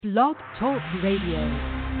Blog Talk Radio.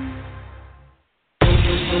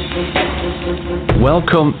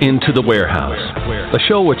 Welcome into The Warehouse, a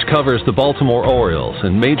show which covers the Baltimore Orioles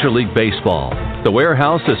and Major League Baseball. The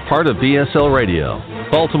Warehouse is part of BSL Radio.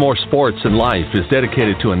 Baltimore Sports and Life is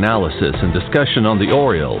dedicated to analysis and discussion on the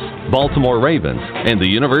Orioles, Baltimore Ravens, and the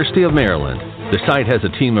University of Maryland. The site has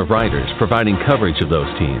a team of writers providing coverage of those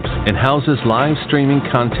teams and houses live streaming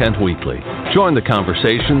content weekly. Join the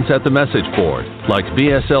conversations at the message board, like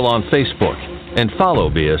BSL on Facebook, and follow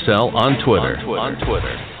BSL on Twitter.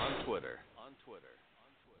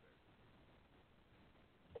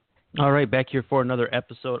 All right, back here for another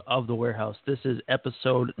episode of The Warehouse. This is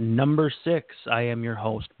episode number 6. I am your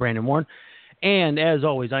host, Brandon Warne. And as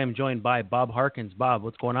always, I am joined by Bob Harkins. Bob,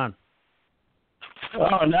 what's going on?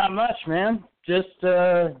 Oh, not much, man. Just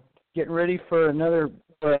getting ready for another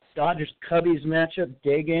Dodgers-Cubbies matchup,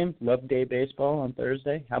 day game. Love day baseball on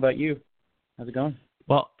Thursday. How about you? How's it going?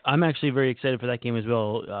 Well, I'm actually very excited for that game as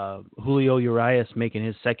well. Julio Urias making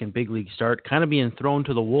his second big league start, kind of being thrown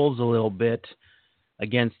to the wolves a little bit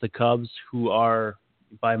against the Cubs, who are,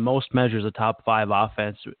 by most measures, a top 5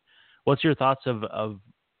 offense. What's your thoughts of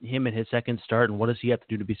him in his second start, and what does he have to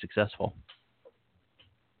do to be successful?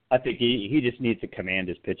 I think he just needs to command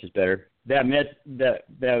his pitches better.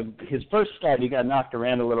 His first start, he got knocked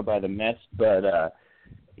around a little by the Mets, but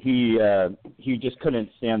he just couldn't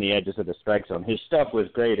stay on the edges of the strike zone. His stuff was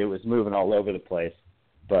great; it was moving all over the place,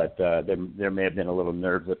 but there may have been a little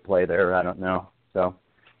nerves at play there. I don't know. So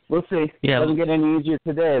we'll see. Yeah, it doesn't get any easier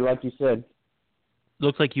today, like you said.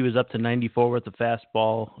 Looks like he was up to 94 with the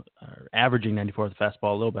fastball, or averaging 94 with the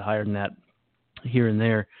fastball, a little bit higher than that here and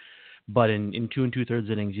there. But in 2 2/3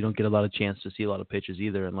 innings, you don't get a lot of chance to see a lot of pitches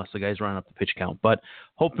either, unless the guy's running up the pitch count. But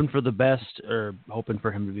hoping for the best, or hoping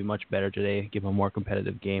for him to be much better today, give him a more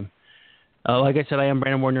competitive game. Like I said, I am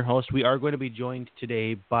Brandon Warne, your host. We are going to be joined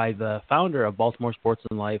today by the founder of Baltimore Sports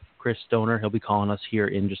and Life, Chris Stoner. He'll be calling us here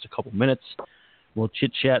in just a couple minutes. We'll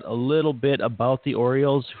chit-chat a little bit about the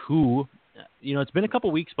Orioles, who, it's been a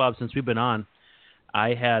couple weeks, Bob, since we've been on.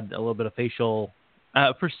 I had a little bit of facial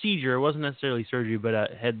procedure. It wasn't necessarily surgery, but I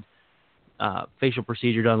had facial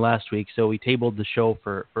procedure done last week, so we tabled the show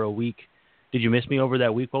for a week. Did you miss me over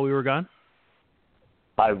that week while we were gone?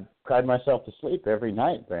 I cried myself to sleep every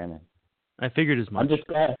night, Brandon. I figured as much.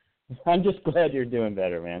 I'm just glad you're doing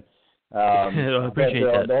better, man. I appreciate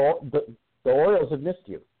that. The Orioles have missed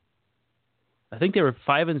you. I think they were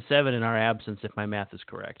 5-7 in our absence, if my math is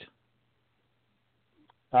correct.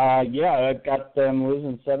 Yeah, I got them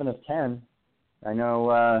losing 7 of 10. I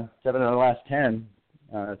know 7 of the last 10.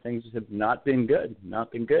 Things have not been good,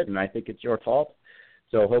 and I think it's your fault.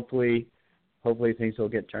 So hopefully things will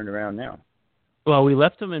get turned around now. Well, we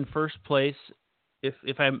left them in first place.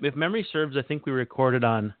 If memory serves, I think we recorded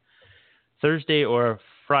on Thursday or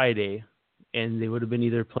Friday, and they would have been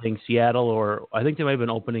either playing Seattle, or I think they might have been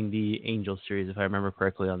opening the Angels series, if I remember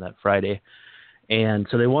correctly, on that Friday. And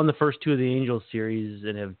so they won the first 2 of the Angels series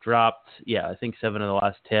and have dropped, I think 7 of the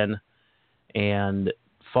last 10, and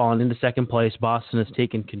fallen into second place. Boston has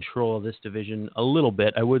taken control of this division a little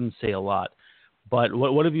bit. I wouldn't say a lot. But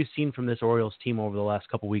what have you seen from this Orioles team over the last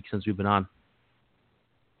couple weeks since we've been on?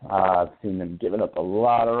 I've seen them giving up a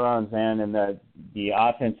lot of runs, man, and the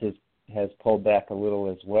offense has pulled back a little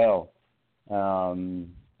as well.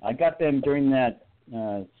 I got them during that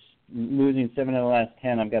losing 7 of the last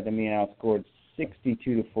 10. I've got them being outscored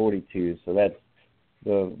 62-42. So that's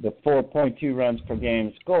the 4.2 runs per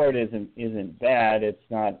game scored isn't bad. It's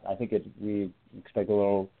not. I think we expect a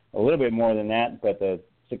little bit more than that. But the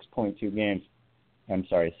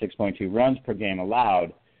 6.2 runs per game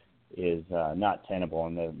allowed is not tenable.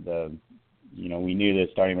 And we knew the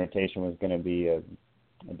starting rotation was going to be a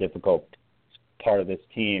difficult part of this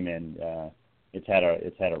team, and it's had a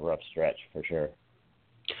rough stretch for sure.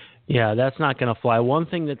 Yeah, that's not going to fly. One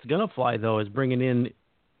thing that's going to fly, though, is bringing in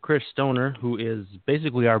Chris Stoner, who is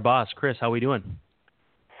basically our boss. Chris, how we doing?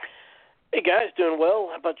 Hey, guys, doing well.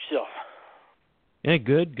 How about yourself? Yeah,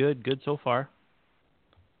 good so far.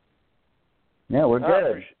 Yeah, we're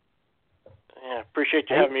good. Appreciate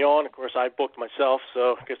you having me on. Of course, I booked myself,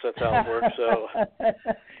 so I guess that's how it works. So,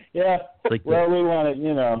 yeah. Well, we wanted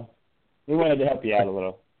to help you out a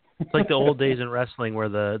little. It's like the old days in wrestling where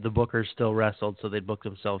the bookers still wrestled, so they'd book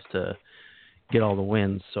themselves to get all the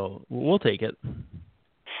wins. So we'll take it.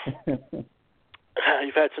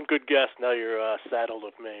 You've had some good guests. Now you're saddled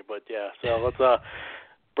with me. But, yeah, so let's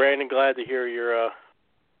Brandon, glad to hear you're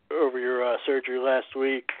over your surgery last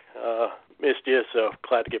week. Missed you, so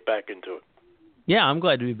glad to get back into it. Yeah, I'm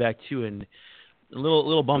glad to be back, too, and a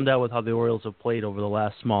little bummed out with how the Orioles have played over the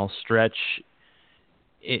last small stretch.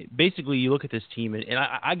 basically you look at this team, and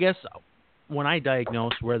I guess when I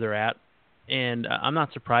diagnose where they're at, and I'm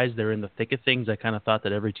not surprised they're in the thick of things. I kind of thought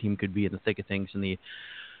that every team could be in the thick of things in the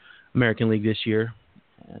American League this year.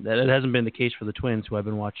 That it hasn't been the case for the Twins, who I've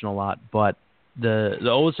been watching a lot. But the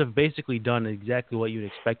O's have basically done exactly what you'd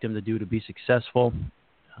expect them to do to be successful.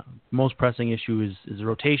 Most pressing issue is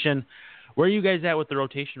rotation. Where are you guys at with the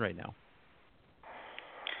rotation right now?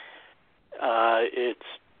 It's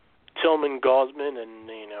Tillman, Gaussman, and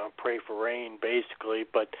pray for rain, basically.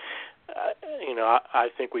 But I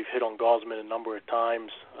think we've hit on Gaussman a number of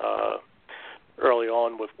times early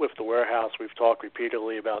on with the warehouse. We've talked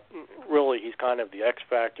repeatedly about really he's kind of the X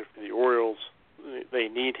factor for the Orioles. They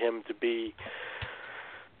need him to be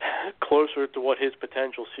closer to what his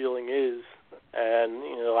potential ceiling is. And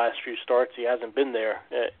the last few starts he hasn't been there.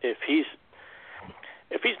 If he's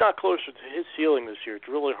not closer to his ceiling this year, it's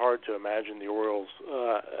really hard to imagine the Orioles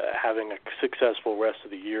having a successful rest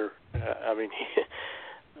of the year.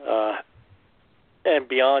 And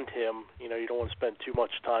beyond him, you don't want to spend too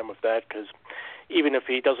much time with that, because even if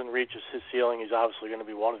he doesn't reach his ceiling, he's obviously going to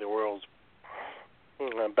be one of the Orioles'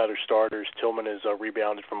 better starters. Tillman is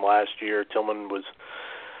rebounded from last year. Tillman was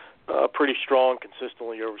pretty strong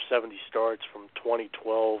consistently, over 70 starts from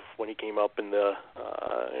 2012 when he came up in the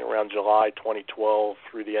around July 2012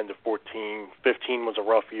 through the end of 14. 15 was a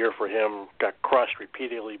rough year for him. Got crushed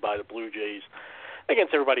repeatedly by the Blue Jays.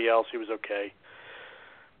 Against everybody else, he was okay.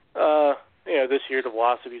 This year the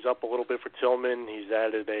velocity's up a little bit for Tillman. He's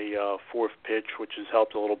added a fourth pitch, which has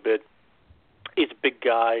helped a little bit. He's a big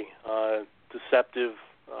guy, deceptive.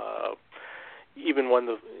 Even when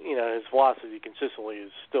his velocity consistently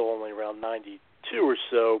is still only around 92 or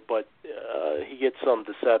so, but he gets some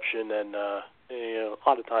deception, and a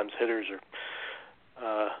lot of times hitters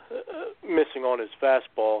are missing on his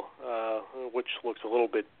fastball, which looks a little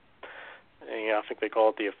bit. I think they call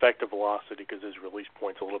it the effective velocity because his release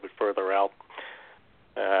point's a little bit further out.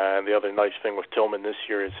 And the other nice thing with Tillman this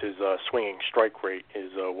year is his swinging strike rate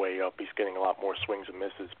is way up. He's getting a lot more swings and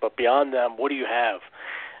misses. But beyond them, what do you have?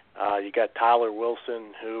 You got Tyler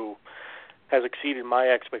Wilson, who has exceeded my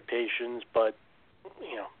expectations, but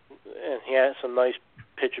and he has some nice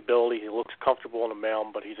pitch ability. He looks comfortable on the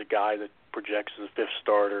mound, but he's a guy that projects as a fifth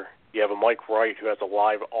starter. You have a Mike Wright who has a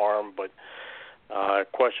live arm, but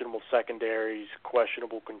questionable secondaries,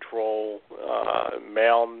 questionable control,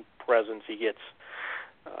 mound presence. He gets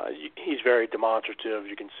he's very demonstrative.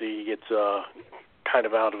 You can see he gets kind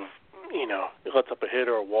of out of he lets up a hit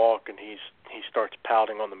or a walk, and he starts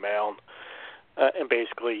pouting on the mound. And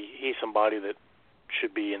basically, he's somebody that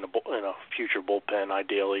should be in a future bullpen,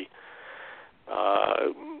 ideally.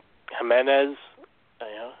 Jimenez,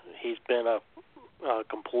 he's been a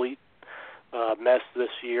complete mess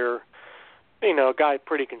this year. A guy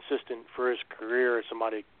pretty consistent for his career,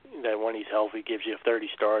 somebody that when he's healthy gives you 30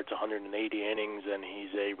 starts, 180 innings, and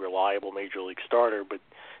he's a reliable major league starter. But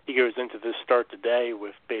he goes into this start today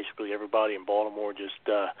with basically everybody in Baltimore just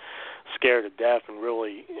scared to death, and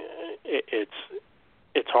really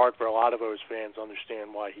it's hard for a lot of those fans to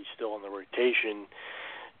understand why he's still in the rotation,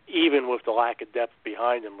 even with the lack of depth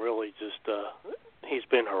behind him. Really, just he's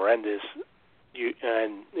been horrendous.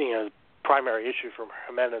 The primary issue from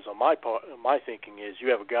Jimenez on my thinking is you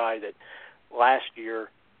have a guy that last year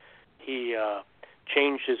he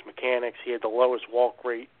changed his mechanics. He had the lowest walk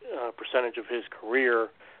rate percentage of his career.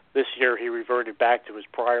 This year he reverted back to his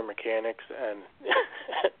prior mechanics, and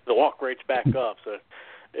the walk rate's back up. So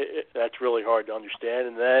that's really hard to understand.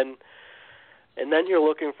 And then you're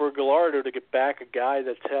looking for Gallardo to get back a guy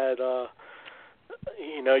that's had,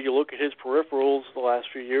 you look at his peripherals the last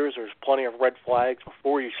few years, there's plenty of red flags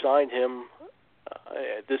before you signed him.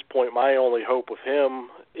 At this point, my only hope with him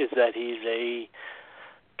is that he's a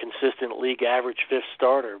consistent league average fifth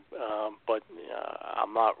starter, but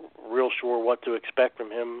I'm not real sure what to expect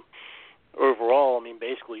from him overall. I mean,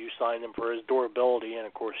 basically you sign him for his durability, and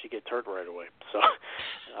of course he gets hurt right away. So,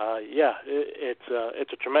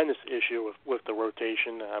 it's a tremendous issue with the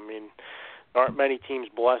rotation. I mean, there aren't many teams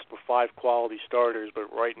blessed with 5 quality starters,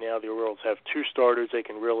 but right now the Orioles have 2 starters they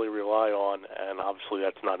can really rely on, and obviously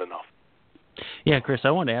that's not enough. Yeah, Chris,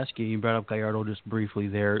 I wanted to ask you brought up Gallardo just briefly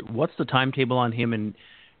there. What's the timetable on him, and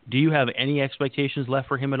do you have any expectations left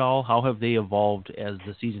for him at all? How have they evolved as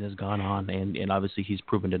the season has gone on? And obviously he's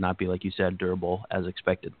proven to not be, like you said, durable as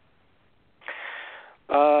expected.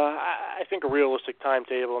 I think a realistic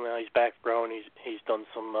timetable, now he's back growing, he's done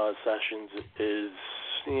some sessions, is,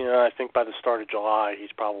 I think by the start of July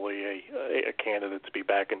he's probably a candidate to be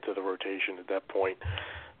back into the rotation at that point.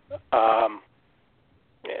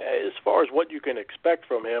 As far as what you can expect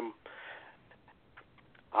from him,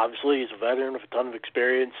 Obviously, he's a veteran with a ton of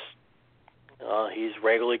experience. He's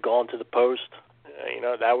regularly gone to the post.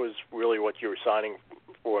 That was really what you were signing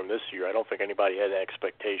for him this year. I don't think anybody had an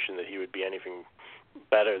expectation that he would be anything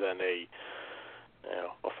better than a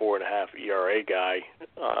 4.5 ERA guy,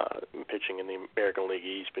 pitching in the American League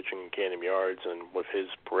East, pitching in Camden Yards, and with his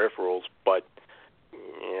peripherals. But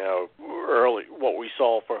early, what we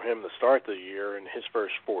saw from him to start the year in his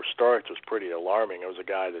first 4 starts was pretty alarming. It was a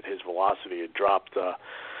guy that his velocity had dropped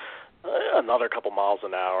another couple miles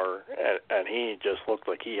an hour, and he just looked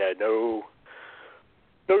like he had no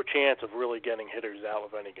chance of really getting hitters out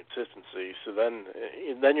with any consistency. So then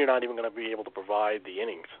you're not even going to be able to provide the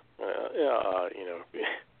innings.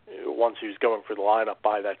 Once he was going for the lineup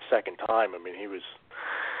by that second time, I mean, it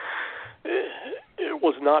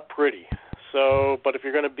was not pretty. So, but if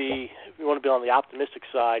you want to be on the optimistic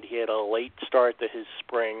side, he had a late start to his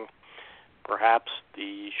spring. Perhaps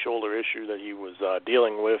the shoulder issue that he was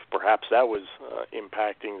dealing with, perhaps that was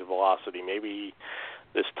impacting the velocity. Maybe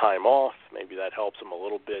this time off, maybe that helps him a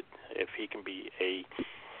little bit. If he can be a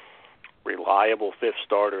reliable 5th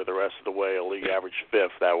starter the rest of the way, a league average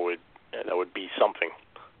 5th, that would be something.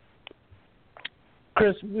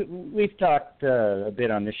 Chris, we've talked a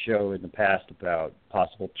bit on this show in the past about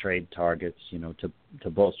possible trade targets, to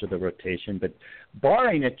bolster the rotation. But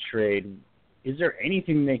barring a trade, is there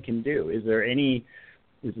anything they can do? Is there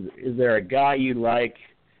a guy you like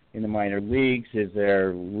in the minor leagues?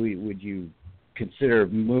 Would you consider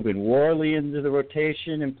moving Warne into the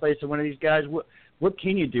rotation in place of one of these guys? What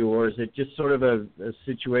can you do, or is it just sort of a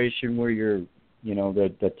situation where you're,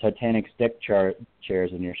 the Titanic deck chairs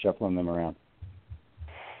and you're shuffling them around?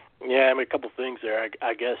 Yeah, a couple things there.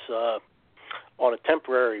 I guess on a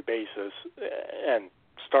temporary basis, and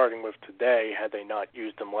starting with today, had they not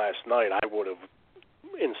used him last night, I would have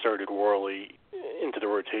inserted Warne into the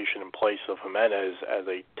rotation in place of Jimenez as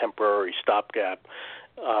a temporary stopgap,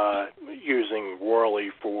 using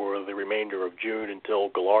Warne for the remainder of June until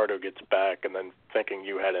Gallardo gets back, and then thinking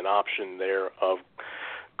you had an option there of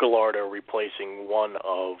Gallardo replacing one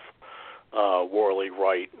of Warne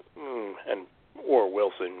right or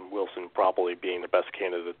Wilson probably being the best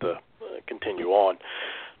candidate to continue on.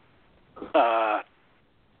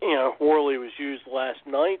 Warne was used last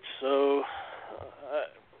night, so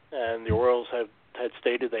and the Orioles had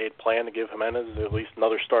stated they had planned to give Jimenez at least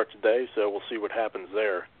another start today, so we'll see what happens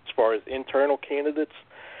there. As far as internal candidates,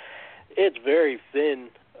 it's very thin,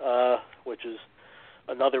 which is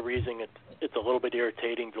another reason it's a little bit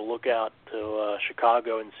irritating to look out to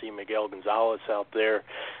Chicago and see Miguel Gonzalez out there.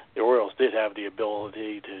 The Orioles did have the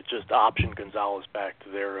ability to just option Gonzalez back to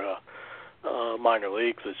their minor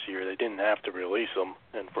leagues this year. They didn't have to release him,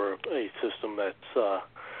 and for a system that's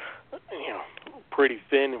pretty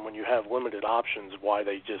thin, and when you have limited options, why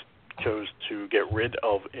they just chose to get rid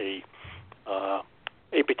of a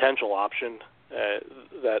potential option,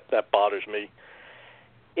 that bothers me.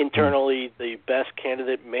 Internally, the best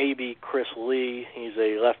candidate may be Chris Lee. He's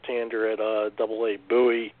a left-hander at AA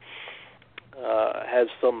Bowie. Has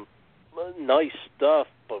some nice stuff,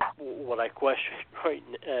 but what I question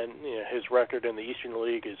and his record in the Eastern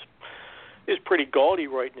League is pretty gaudy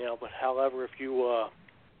right now. But however, if you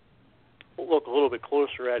look a little bit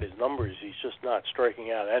closer at his numbers, he's just not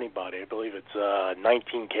striking out anybody. I believe it's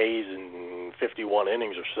 19 Ks in 51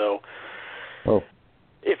 innings or so. Oh.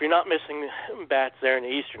 If you're not missing bats there in the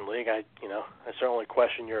Eastern League, I certainly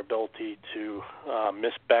question your ability to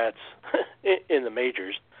miss bats in the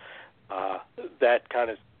majors. That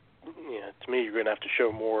kind of, to me, you're going to have to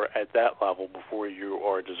show more at that level before you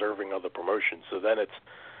are deserving of the promotion. So then it's,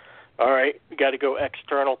 all right, you got to go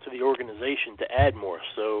external to the organization to add more.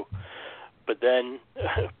 So, but then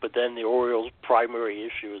the Orioles' primary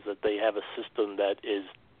issue is that they have a system that is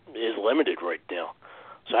limited right now.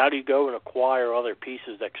 So how do you go and acquire other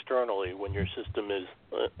pieces externally when your system is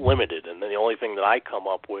limited? And then the only thing that I come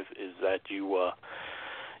up with is that you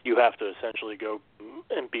have to essentially go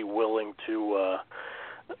and be willing to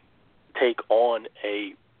take on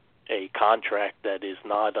a contract that is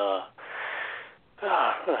not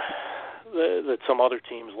that some other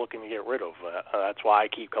team is looking to get rid of. That's why I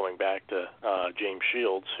keep coming back to James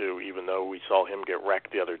Shields, who, even though we saw him get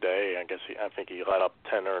wrecked the other day, I think he let up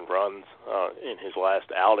 10 earned runs in his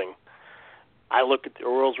last outing. I look at the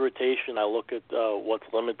Orioles rotation. I look at what's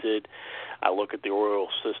limited. I look at the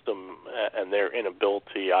Orioles system and their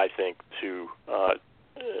inability, I think, to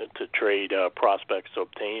trade prospects to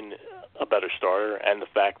obtain a better starter, and the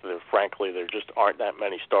fact that, frankly, there just aren't that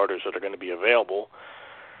many starters that are going to be available.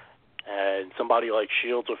 And somebody like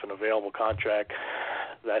Shields with an available contract,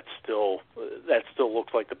 that still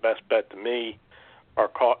looks like the best bet to me. our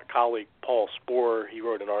colleague Paul Sporer, he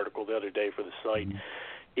wrote an article the other day for the site. Mm-hmm.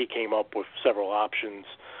 He came up with several options.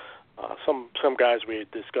 Some guys we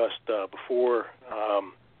had discussed before.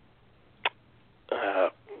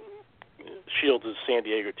 Shields' San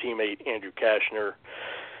Diego teammate Andrew Kashner.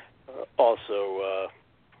 Also,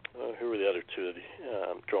 who were the other two?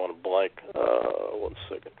 I'm drawing a blank. 1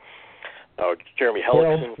 second. Jeremy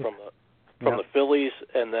Hellickson from the Phillies,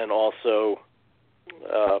 and then also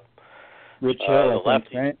Rich Hill, the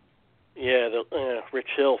lefty. Right? Yeah, Rich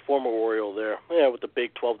Hill, former Oriole there. Yeah, with the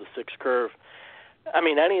big 12-6 curve. I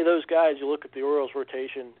mean, any of those guys, you look at the Orioles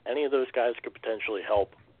rotation, any of those guys could potentially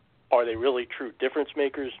help. Are they really true difference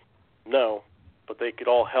makers? No, but they could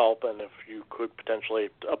all help, and if you could potentially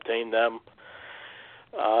obtain them,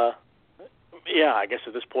 yeah, I guess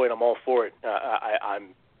at this point I'm all for it.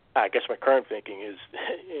 I guess my current thinking is,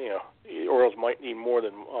 the Orioles might need more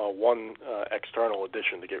than one external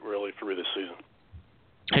addition to get really through this season.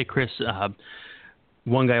 Hey, Chris,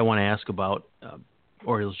 one guy I want to ask about,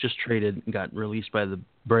 Orioles just traded and got released by the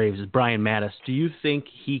Braves, is Brian Mattis. Do you think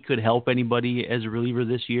he could help anybody as a reliever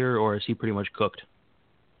this year, or is he pretty much cooked?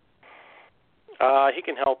 He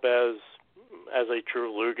can help as a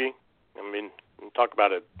true loogie. I mean, talk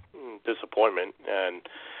about a disappointment, and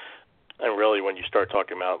really when you start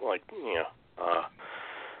talking about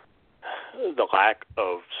the lack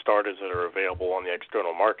of starters that are available on the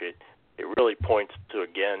external market, it really points to,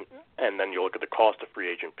 again, and then you look at the cost of free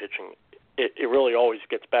agent pitching, it really always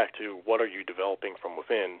gets back to what are you developing from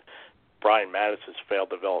within. Brian Mattis' failed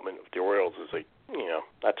development with the Orioles is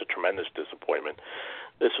that's a tremendous disappointment.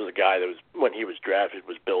 This was a guy that was, when he was drafted,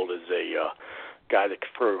 was billed as a guy that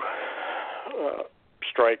could throw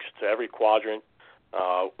strikes to every quadrant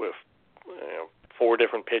with 4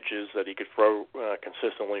 different pitches that he could throw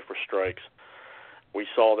consistently for strikes. We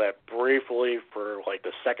saw that briefly for like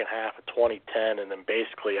the second half of 2010, and then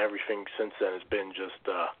basically everything since then has been just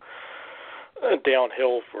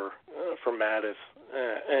downhill for Mattis.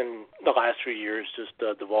 And the last few years just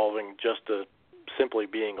devolving just to simply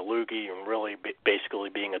being a loogie and really basically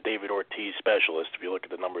being a David Ortiz specialist. If you look at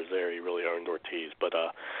the numbers there, he really earned Ortiz. But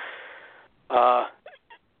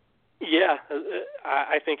yeah,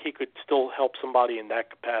 I think he could still help somebody in that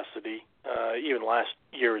capacity. Even last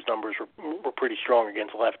year, his numbers were pretty strong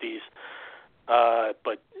against lefties.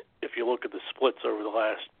 But if you look at the splits over the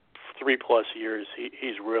last 3+ years,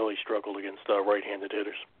 he's really struggled against right-handed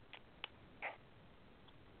hitters.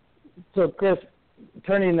 So, Chris,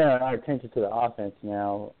 turning our attention to the offense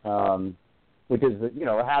now, which is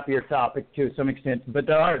a happier topic to some extent, but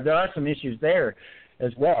there are some issues there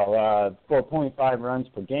as well. 4.5 runs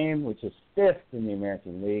per game, which is 5th in the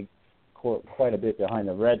American League, quite a bit behind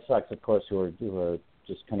the Red Sox, of course, who are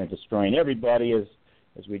just kind of destroying everybody, as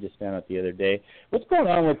we just found out the other day. What's going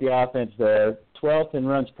on with the offense? The 12th in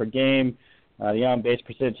runs per game. The on-base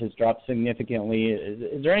percentage has dropped significantly.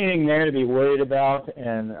 Is there anything there to be worried about?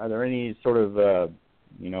 And are there any sort of,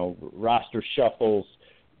 roster shuffles,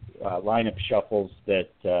 lineup shuffles that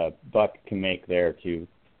Buck can make there to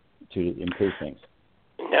improve things?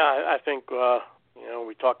 Yeah, I think,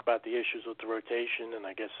 we talk about the issues with the rotation, and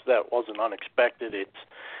I guess that wasn't unexpected.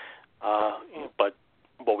 But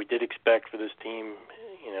what we did expect for this team,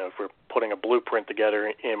 if we're putting a blueprint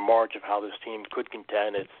together in March of how this team could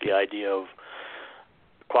contend, it's the idea of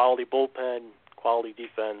quality bullpen, quality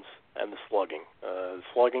defense, and the slugging. The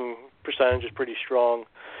slugging percentage is pretty strong.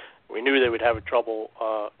 We knew they would have trouble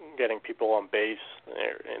getting people on base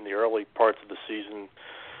in the early parts of the season.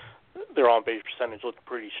 Their on-base percentage looked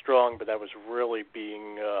pretty strong, but that was really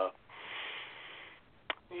being,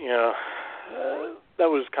 that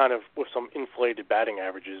was kind of with some inflated batting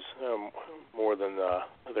averages more than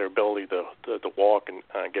their ability to walk and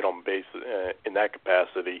get on base in that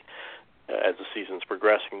capacity. As the season's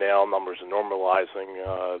progressing now, numbers are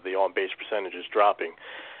normalizing, the on-base percentage is dropping,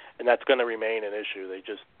 and that's going to remain an issue.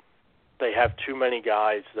 They have too many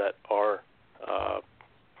guys that are,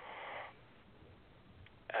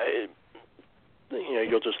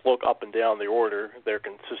 you'll just look up and down the order. They're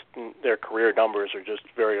consistent. Their career numbers are just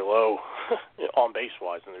very low on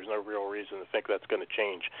base-wise, and there's no real reason to think that's going to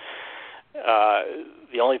change.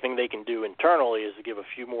 The only thing they can do internally is to give a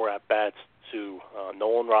few more at-bats to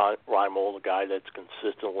Nolan Reimold, a guy that's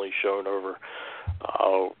consistently shown over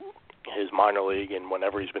his minor league and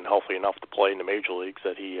whenever he's been healthy enough to play in the major leagues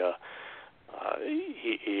that he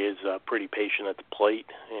is pretty patient at the plate.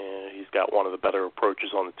 He's got one of the better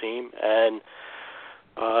approaches on the team. And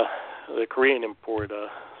the Korean import,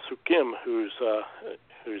 Soo Kim, who's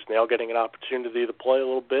now getting an opportunity to play a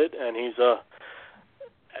little bit, and he's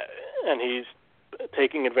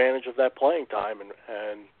taking advantage of that playing time. And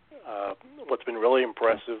What's been really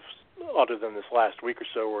impressive, other than this last week or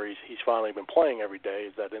so where he's finally been playing every day,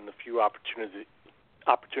 is that in the few opportunities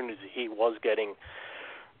he was getting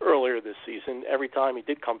earlier this season, every time he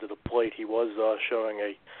did come to the plate, he was showing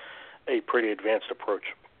a pretty advanced approach.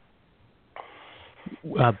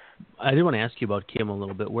 I did want to ask you about Kim a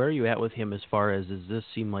little bit. Where are you at with him as far as, does this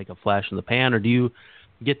seem like a flash in the pan, or do you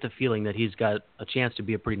get the feeling that he's got a chance to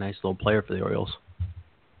be a pretty nice little player for the Orioles?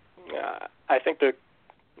 I think the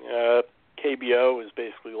KBO is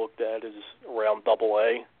basically looked at as around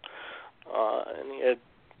AA, and he had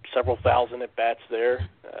several thousand at-bats there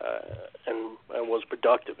and was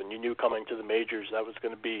productive. And you knew coming to the majors that was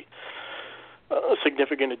going to be a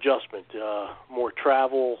significant adjustment, more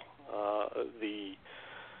travel,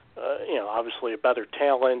 obviously a better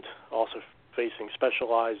talent, also facing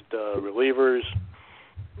specialized relievers,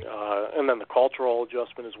 and then the cultural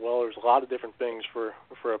adjustment as well. There's a lot of different things for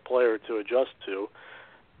a player to adjust to.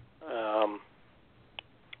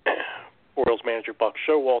 Orioles manager Buck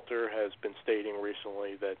Showalter has been stating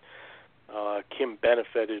recently that Kim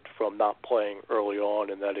benefited from not playing early on,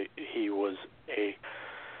 and that he was a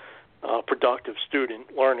productive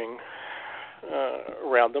student learning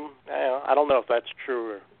around him. I don't know if that's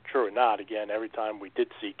true or not. Again, every time we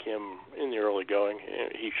did see Kim in the early going,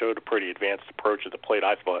 he showed a pretty advanced approach at the plate,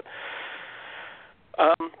 I thought.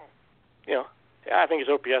 I think his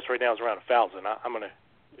OPS right now is around 1,000. I'm going to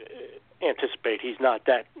anticipate he's not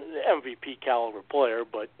that MVP caliber player,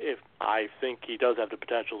 but if I think he does have the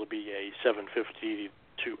potential to be a 750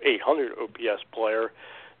 to 800 OPS player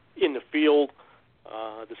in the field,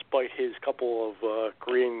 despite his couple of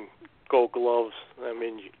green Gold Gloves. I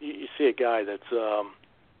mean, you see a guy that's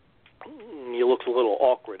he looks a little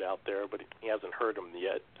awkward out there, but he hasn't hurt him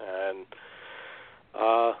yet. And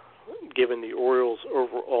given the Orioles'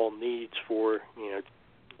 overall needs for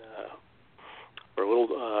a little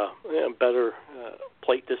better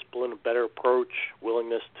plate discipline, a better approach,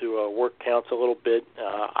 willingness to work counts a little bit,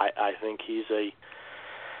 I think he's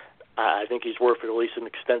worth at least an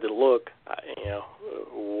extended look.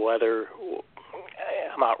 Whether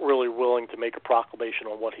I'm not really willing to make a proclamation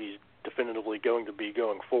on what he's definitively going to be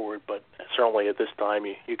going forward, but certainly at this time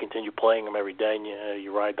you continue playing him every day and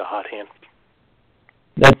you ride the hot hand.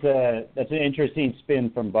 That's an interesting spin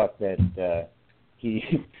from Buck that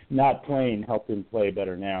he not playing helped him play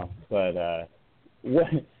better now. But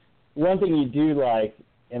one thing you do like,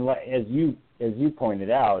 and as you pointed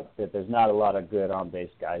out, that there's not a lot of good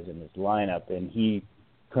on-base guys in this lineup, and he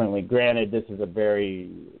currently, granted this is a very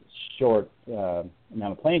short amount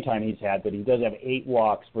of playing time he's had, but he does have 8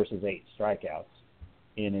 walks versus 8 strikeouts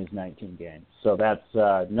in his 19 games. So that's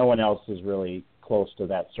no one else is really close to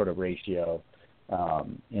that sort of ratio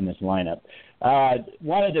in this lineup.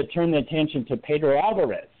 Wanted to turn the attention to Pedro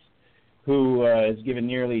Alvarez, who has given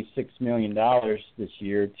nearly $6 million this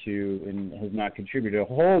year and has not contributed a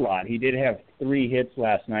whole lot. He did have 3 hits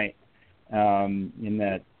last night in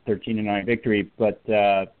that 13-9 victory. But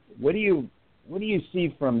what do you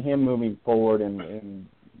see from him moving forward, and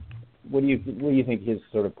what do you think his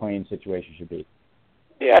sort of playing situation should be?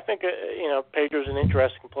 Yeah, I think Pedro's an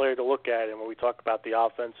interesting player to look at, and when we talk about the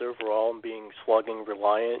offense overall and being slugging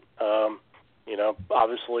reliant,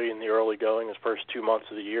 obviously in the early going, his first 2 months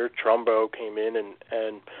of the year, Trumbo came in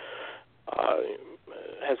and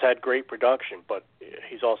has had great production, but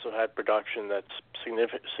he's also had production that's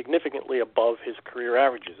significantly above his career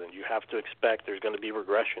averages, and you have to expect there's going to be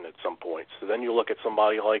regression at some point. So then you look at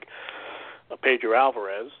somebody like Pedro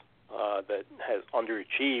Alvarez that has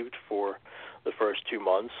underachieved for the first 2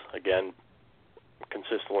 months, again,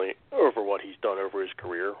 consistently over what he's done over his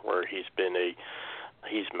career, where he's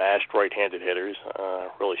mashed right-handed hitters,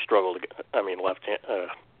 really struggled.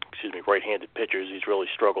 Right-handed pitchers. He's really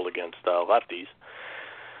struggled against lefties.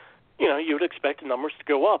 You would expect the numbers to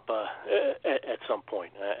go up at some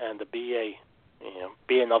point, and to be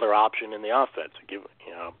another option in the offense,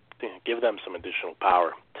 give them some additional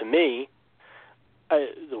power. To me,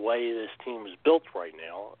 the way this team is built right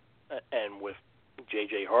now, and with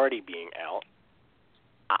J.J. Hardy being out,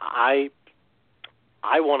 I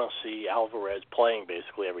want to see Alvarez playing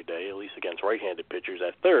basically every day, at least against right-handed pitchers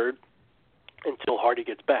at third, until Hardy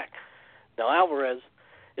gets back. Now, Alvarez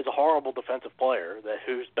is a horrible defensive player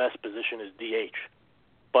whose best position is DH.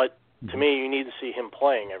 But to me, you need to see him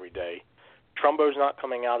playing every day. Trumbo's not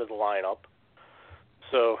coming out of the lineup,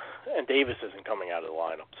 and Davis isn't coming out of the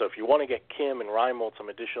lineup. So if you want to get Kim and Reimold some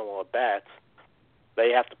additional at-bats,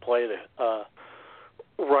 they have to play the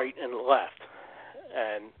right and left.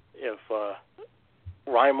 And if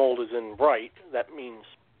Reimold is in right, that means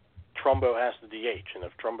Trumbo has to DH, and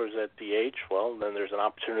if Trumbo's at DH, well, then there's an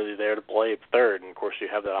opportunity there to play at third, and of course you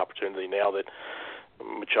have that opportunity now that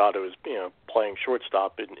Machado is playing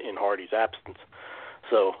shortstop in Hardy's absence.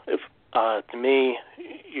 So if to me,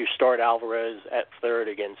 you start Alvarez at third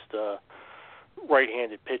against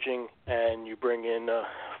right-handed pitching, and you bring in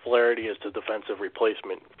Flaherty as the defensive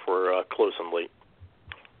replacement for close and late.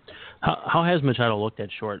 How has Machado looked at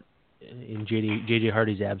short in J.J.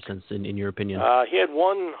 Hardy's absence, in your opinion? He had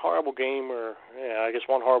one horrible game,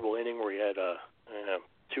 one horrible inning where he had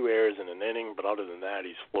 2 errors in an inning, but other than that,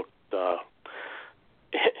 he's looked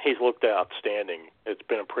outstanding. It's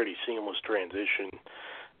been a pretty seamless transition,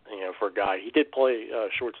 for a guy. He did play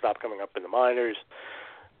shortstop coming up in the minors,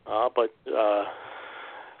 but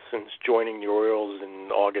since joining the Orioles in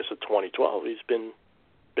August of 2012, he's been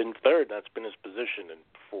third. That's been his position, and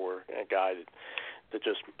for a guy that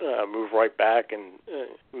just moved right back in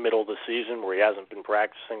middle of the season where he hasn't been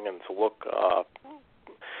practicing, and to look,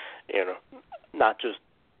 not just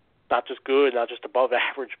good, not just above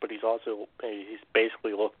average, but he's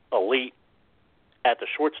basically looked elite at the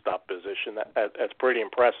shortstop position. That's pretty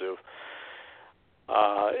impressive.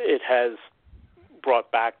 It has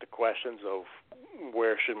brought back the questions of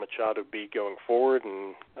where should Machado be going forward,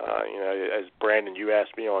 and as Brandon, you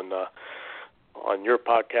asked me on your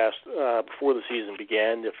podcast before the season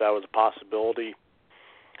began if that was a possibility.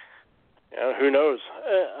 Who knows?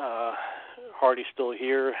 Hardy's still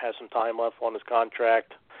here, has some time left on his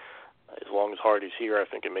contract. As long as Hardy's here, I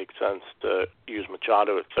think it makes sense to use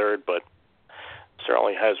Machado at third, but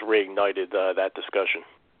certainly has reignited that discussion.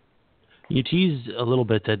 You teased a little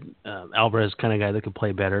bit that Alvarez kind of guy that could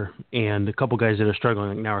play better, and a couple guys that are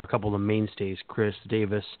struggling now are a couple of the mainstays, Chris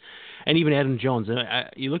Davis, and even Adam Jones. And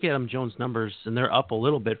you look at Adam Jones' numbers, and they're up a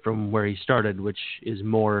little bit from where he started, which is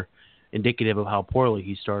more indicative of how poorly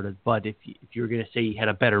he started. But if you were going to say he had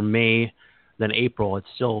a better May than April, it's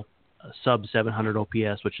still a sub 700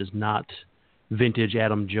 OPS, which is not vintage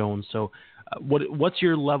Adam Jones. So what's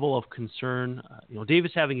your level of concern?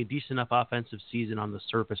 Davis having a decent enough offensive season on the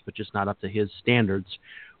surface, but just not up to his standards.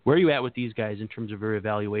 Where are you at with these guys in terms of your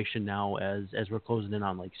evaluation now as we're closing in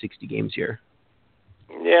on like 60 games here?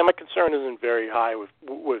 Yeah, my concern isn't very high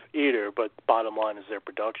with either, but the bottom line is their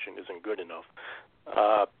production isn't good enough.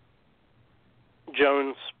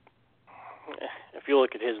 Jones, if you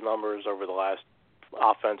look at his numbers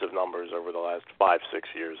offensive numbers over the last 5-6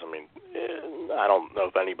 years, I mean, I don't know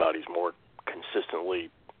if anybody's more consistently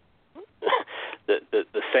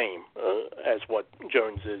the same as what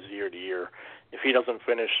Jones is year to year. If he doesn't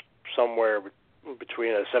finish somewhere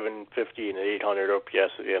between a 750 and an 800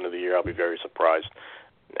 OPS at the end of the year, I'll be very surprised.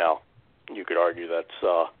 Now, you could argue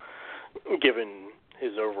that's given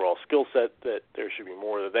his overall skill set that there should be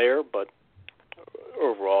more there, but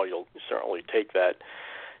overall you'll certainly take that.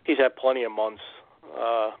 He's had plenty of months,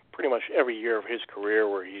 pretty much every year of his career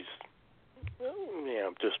where he's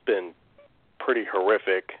just been pretty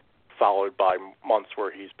horrific, followed by months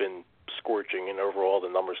where he's been scorching, and overall the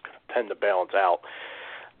numbers tend to balance out.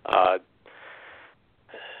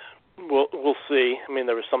 We'll see. I mean,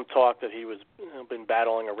 there was some talk that he was been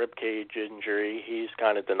battling a rib cage injury. He's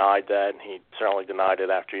kind of denied that, and he certainly denied it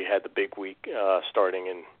after he had the big week starting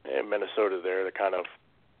in Minnesota there that kind of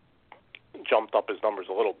jumped up his numbers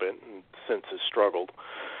a little bit, and since has struggled.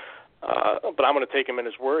 But I'm going to take him in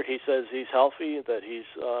his word. He says he's healthy, that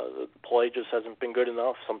the play just hasn't been good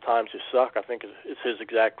enough. Sometimes you suck, I think is his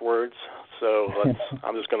exact words. So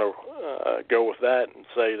I'm just going to go with that and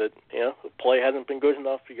say that the play hasn't been good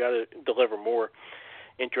enough. You got to deliver more.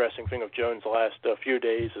 Interesting thing of Jones the last few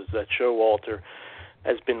days is that Showalter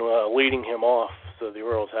has been leading him off. So the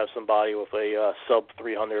Orioles have somebody with a sub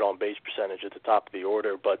 300 on base percentage at the top of the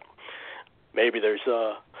order, but maybe there's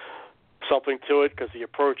something to it because the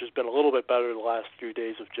approach has been a little bit better the last few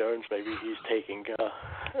days of Jones. Maybe he's taking,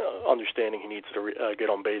 understanding he needs to get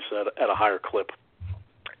on base at a higher clip.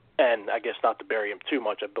 And I guess not to bury him too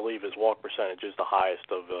much, I believe his walk percentage is the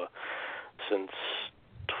highest of since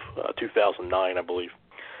 2009, I believe.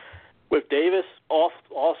 With Davis,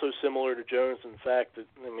 also similar to Jones in the fact that,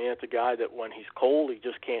 I mean, it's a guy that when he's cold, he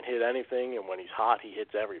just can't hit anything, and when he's hot, he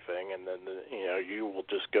hits everything. And then, you will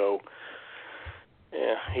just go,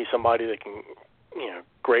 he's somebody that can,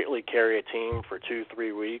 greatly carry a team for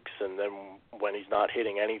 2-3 weeks, and then when he's not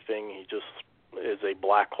hitting anything, he just is a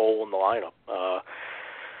black hole in the lineup.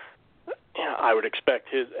 I would expect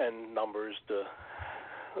his end numbers to,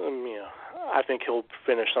 I think he'll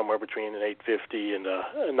finish somewhere between an 850 and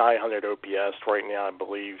a 900 OPS. Right now, I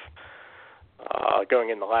believe, going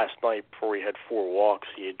in the last night before he had 4 walks,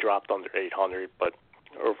 he had dropped under 800. But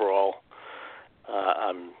overall,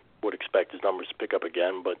 I would expect his numbers to pick up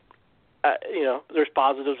again. But there's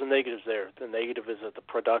positives and negatives there. The negative is that the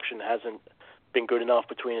production hasn't been good enough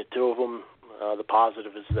between the two of them. The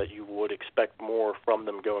positive is that you would expect more from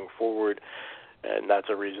them going forward, and that's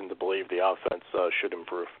a reason to believe the offense should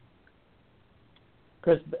improve.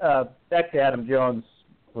 Chris, back to Adam Jones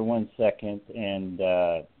for 1 second, and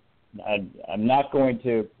I'm not going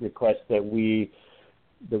to request that we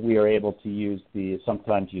are able to use the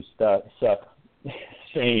 "sometimes you suck"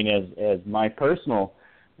 saying as my personal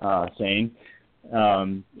saying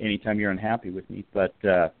anytime you're unhappy with me. But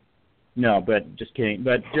no, but just kidding.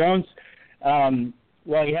 But Jones,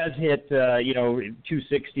 well, he has hit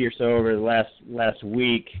 260 or so over the last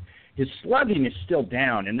week. His slugging is still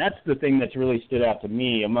down, and that's the thing that's really stood out to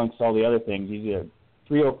me amongst all the other things. He's a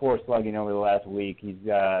 304 slugging over the last week.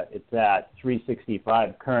 It's at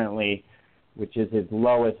 365 currently, which is his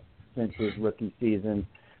lowest since his rookie season.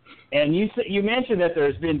 And you mentioned that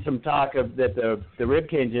there's been some talk of that the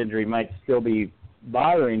ribcage injury might still be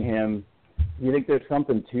bothering him. Do you think there's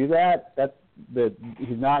something to that? That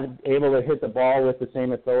he's not able to hit the ball with the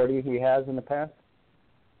same authority he has in the past?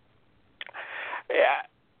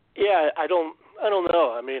 Yeah, I don't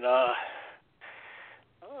know. I mean,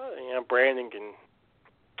 Brandon can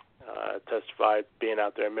testify being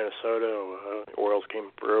out there in Minnesota. Orioles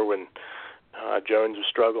came through and Jones was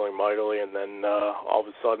struggling mightily, and then all of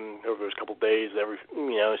a sudden, over those couple of days,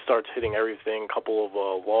 he starts hitting everything. A couple of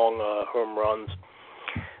long home runs.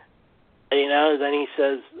 And, then he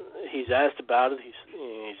says he's asked about it.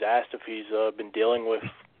 He's asked if he's been dealing with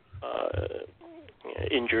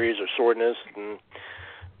injuries or soreness, and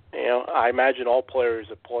I imagine all players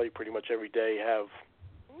that play pretty much every day have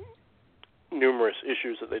numerous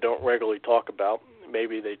issues that they don't regularly talk about.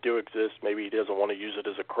 Maybe they do exist. Maybe he doesn't want to use it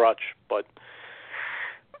as a crutch. But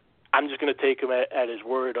I'm just going to take him at his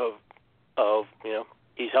word of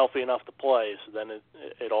he's healthy enough to play. So then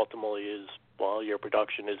it ultimately is, well, your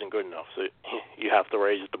production isn't good enough. So you have to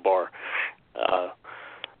raise the bar.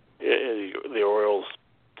 The Orioles,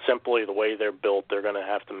 simply the way they're built, they're going to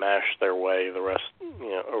have to mash their way the rest,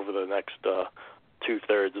 over the next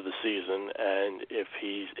 2/3 of the season. And if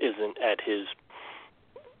he isn't at his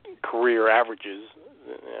career averages,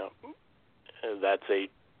 that's a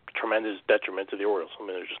tremendous detriment to the Orioles. I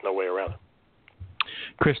mean, there's just no way around it.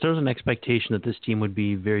 Chris, there was an expectation that this team would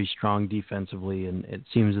be very strong defensively, and it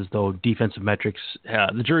seems as though defensive metrics,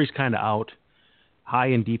 the jury's kind of out. High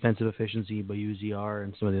in defensive efficiency by UZR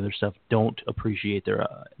and some of the other stuff don't appreciate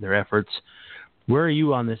their efforts. Where are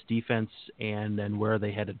you on this defense, and where are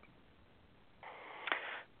they headed?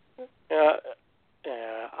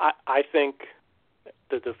 I think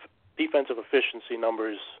that the defensive efficiency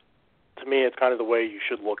numbers, to me, it's kind of the way you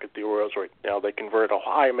should look at the Orioles right now. They convert a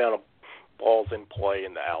high amount of balls in play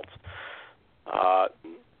into outs.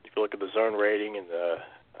 If you look at the zone rating and the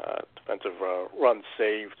defensive runs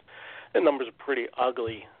saved, the numbers are pretty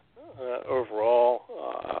ugly overall.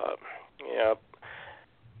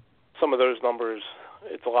 Some of those numbers,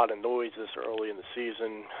 it's a lot of noise this early in the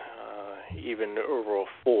season. Even over a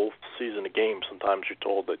full season of games, sometimes you're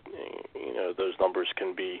told that those numbers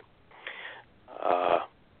can be.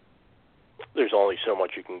 There's only so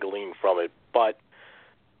much you can glean from it, but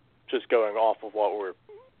just going off of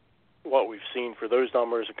what we've seen for those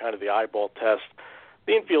numbers and kind of the eyeball test,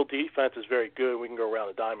 the infield defense is very good. We can go around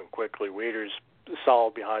the diamond quickly. Waiter's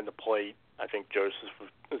solid behind the plate. I think Joseph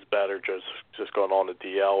is better. Joseph's just going on the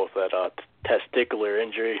DL with that testicular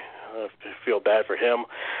injury. I feel bad for him.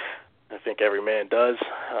 I think every man does.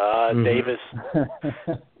 Davis,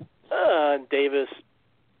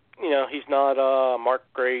 he's not Mark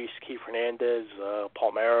Grace, Keith Hernandez,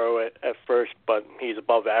 Palmeiro at first, but he's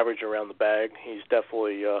above average around the bag. He's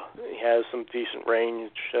definitely he has some decent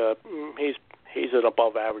range. He's an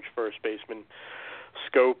above average first baseman.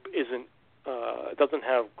 Scope doesn't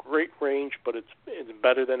have great range, but it's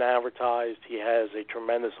better than advertised. He has a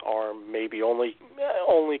tremendous arm. Maybe only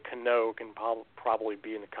Cano can probably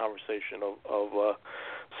be in the conversation of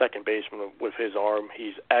second baseman with his arm.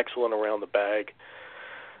 He's excellent around the bag.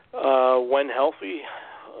 When healthy,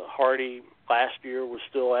 Hardy last year was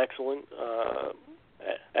still excellent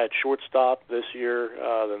at shortstop. This year,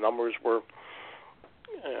 the numbers were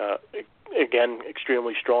again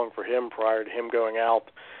extremely strong for him prior to him going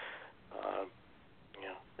out.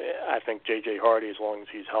 I think J.J. Hardy, as long as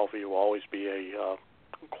he's healthy, will always be a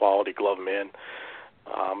quality glove man.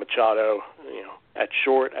 Machado, at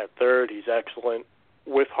short, at third, he's excellent.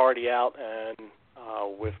 With Hardy out and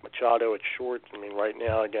with Machado at short, I mean, right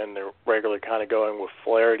now, again, they're regularly kind of going with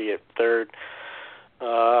Flaherty at third.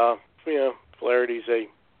 Flaherty's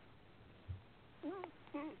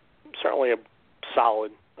certainly a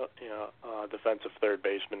solid defensive third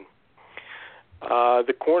baseman.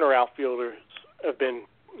 The corner outfielders have been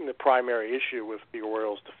the primary issue with the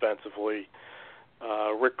Orioles defensively.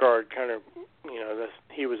 Rickard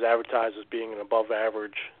he was advertised as being an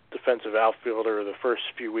above-average defensive outfielder the first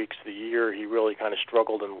few weeks of the year. He really kind of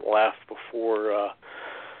struggled in left before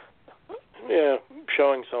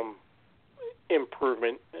showing some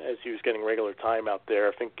improvement as he was getting regular time out there.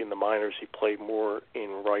 I think in the minors he played more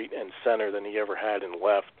in right and center than he ever had in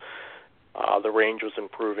left. The range was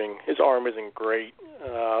improving. His arm isn't great,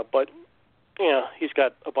 but he's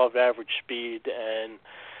got above-average speed, and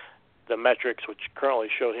the metrics, which currently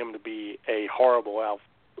show him to be a horrible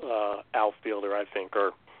outfielder, I think,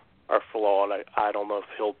 are flawed. I don't know if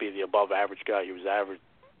he'll be the above-average guy he was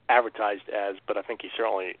advertised as, but I think he's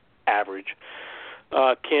certainly average.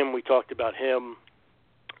 Kim, we talked about him.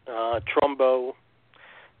 Trumbo,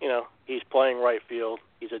 he's playing right field.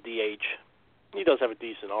 He's a DH. He does have a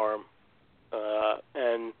decent arm.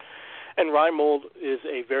 And Reimold is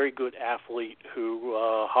a very good athlete who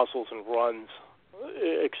hustles and runs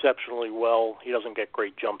exceptionally well. He doesn't get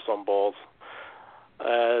great jumps on balls.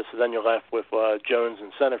 So then you're left with Jones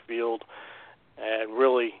in center field. And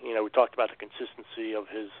really, we talked about the consistency of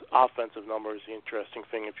his offensive numbers. The interesting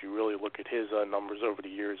thing, if you really look at his numbers over the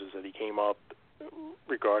years, is that he came up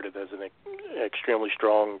regarded as an extremely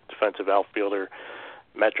strong defensive outfielder.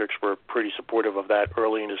 Metrics were pretty supportive of that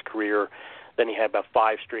early in his career. Then he had about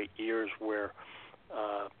 5 straight years where,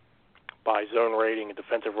 by zone rating and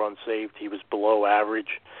defensive runs saved, he was below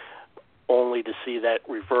average, only to see that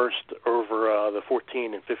reversed over the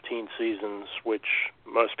 14 and 15 seasons, which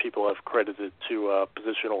most people have credited to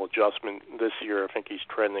positional adjustment. This year, I think he's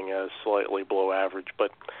trending as slightly below average,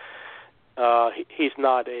 but he's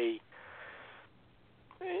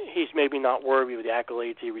maybe not worthy of the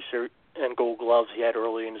accolades he received and Gold Gloves he had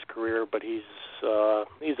early in his career, but he's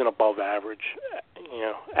an above average,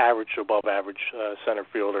 average to above average center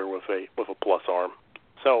fielder with a plus arm.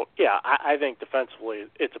 So yeah, I think defensively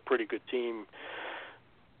it's a pretty good team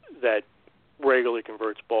that regularly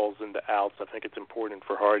converts balls into outs. I think it's important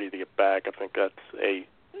for Hardy to get back. I think that's a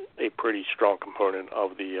pretty strong component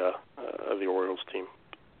of the Orioles team.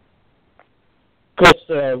 Of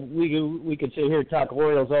course, we could sit here and talk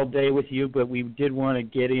Orioles all day with you, but we did want to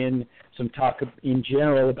get in some talk in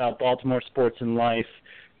general about Baltimore Sports and Life,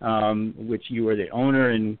 which you are the owner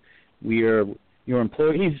and we are your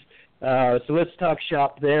employees. So let's talk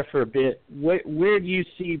shop there for a bit. Where do you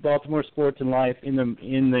see Baltimore Sports and Life in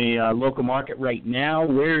the local market right now?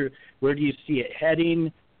 Where do you see it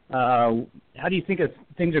heading? How do you think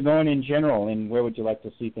things are going in general, and where would you like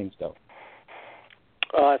to see things go?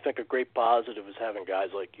 I think a great positive is having guys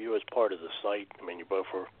like you as part of the site. I mean, you both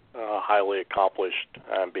were highly accomplished,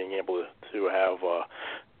 and being able to have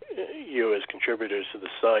you as contributors to the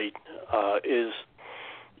site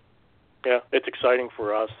it's exciting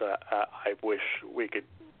for us. I wish we could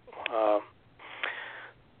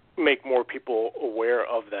make more people aware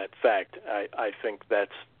of that fact. I think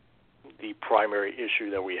that's the primary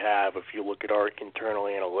issue that we have. If you look at our internal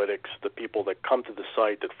analytics, the people that come to the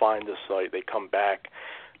site, that find the site, they come back.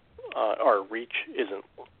 Our reach isn't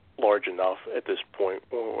large enough at this point.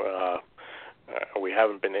 We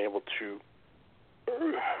haven't been able to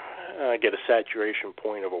get a saturation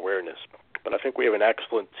point of awareness. But I think we have an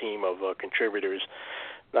excellent team of contributors,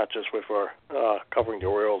 not just with our covering the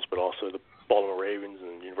Orioles, but also the Baltimore Ravens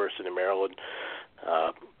and University of Maryland,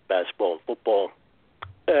 basketball and football.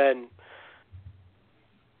 And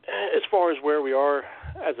as far as where we are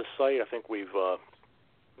as a site, I think we've,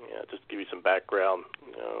 just to give you some background,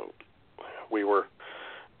 we've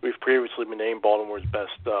previously been named Baltimore's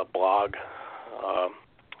best blog.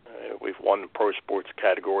 We've won the pro sports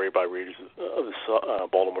category by readers of the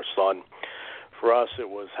Baltimore Sun. For us, it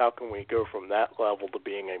was how can we go from that level to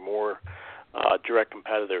being a more direct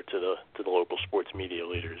competitor to the local sports media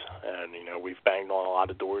leaders. And we've banged on a lot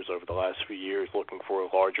of doors over the last few years, looking for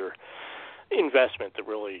a larger investment to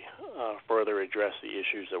really further address the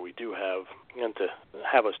issues that we do have, and to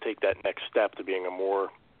have us take that next step to being on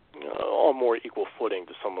more equal footing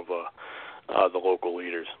to some of the local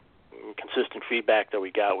leaders. Consistent feedback that we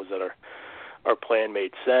got was that our plan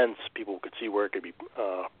made sense. People could see where it could be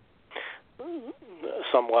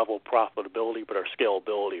some level of profitability, but our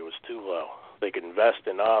scalability was too low. They could invest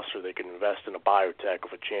in us, or they could invest in a biotech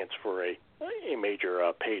with a chance for a major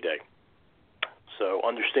payday. So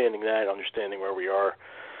understanding where we are,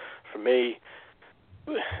 for me,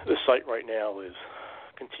 the site right now is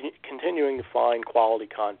continuing to find quality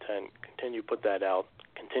content, continue to put that out,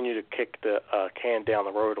 continue to kick the can down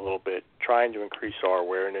the road a little bit, trying to increase our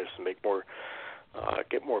awareness and make more,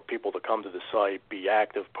 get more people to come to the site, be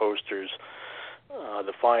active posters,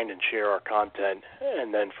 find and share our content,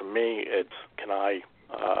 and then for me, it's can I,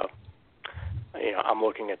 I'm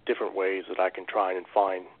looking at different ways that I can try and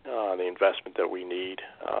find the investment that we need,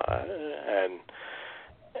 and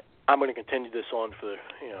I'm going to continue this on for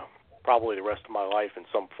probably the rest of my life in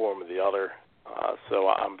some form or the other. So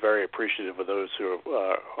I'm very appreciative of those who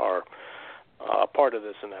are part of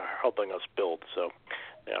this and are helping us build. So,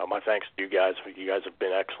 my thanks to you guys. You guys have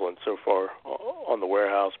been excellent so far on the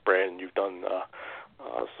warehouse. Brandon, you've done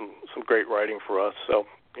some great writing for us. So,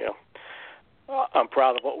 I'm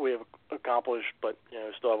proud of what we have accomplished, but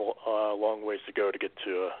still have a long ways to go to get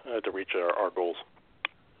to reach our goals.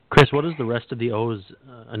 Chris, what does the rest of the O's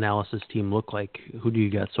analysis team look like? Who do you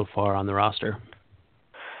got so far on the roster?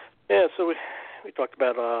 Yeah, so we talked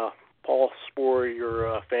about Paul Sporer,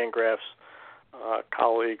 your Fangraphs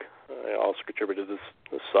colleague, also contributed to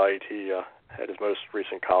this site. He had his most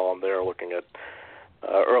recent column there looking at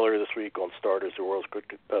earlier this week on starters the Orioles could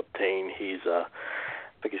obtain. I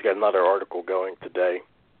think he's got another article going today.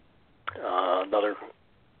 Another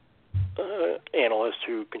analyst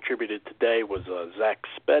who contributed today was Zach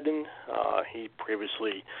Spedden. He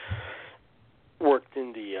previously worked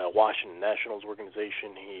in the Washington Nationals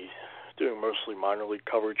organization. He's doing mostly minor league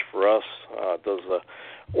coverage for us. Does the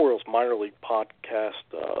Orioles minor league podcast,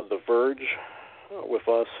 The Verge, with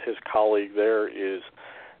us. His colleague there is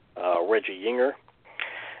Reggie Yinger.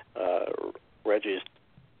 Reggie has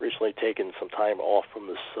recently taken some time off from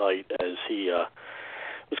the site as he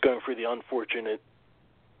was going through the unfortunate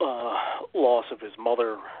loss of his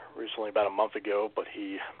mother recently, about a month ago, but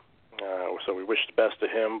so we wish the best to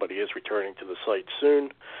him, but he is returning to the site soon.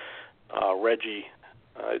 Reggie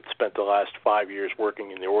had spent the last 5 years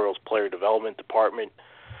working in the Orioles player development department.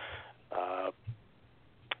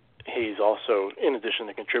 He's also, in addition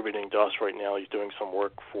to contributing to us right now, he's doing some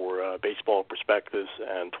work for Baseball Prospectus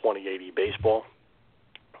and 2080 Baseball.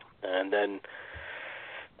 And then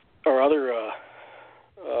our other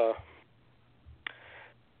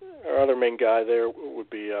main guy there would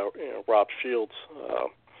be Rob Shields,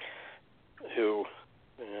 who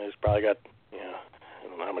has probably got, I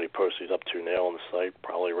don't know how many posts he's up to now on the site,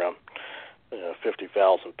 probably around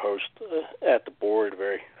 50,000 posts at the board.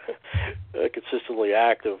 Very consistently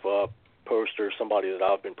active poster, somebody that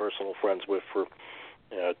I've been personal friends with for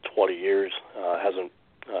 20 years. Hasn't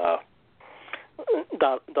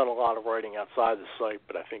done a lot of writing outside the site,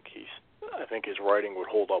 but I think his writing would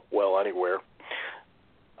hold up well anywhere.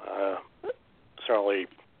 Certainly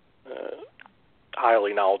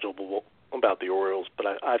highly knowledgeable about the Orioles, but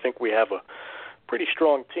I think we have a pretty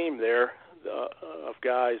strong team there of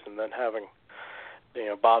guys, and then having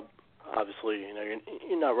Bob, obviously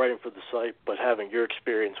you're not writing for the site, but having your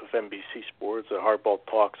experience with NBC Sports at Hardball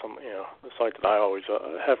Talks, the site that I always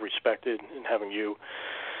have respected, and having you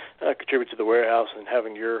contribute to the warehouse and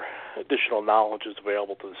having your additional knowledge is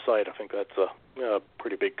available to the site, I think that's a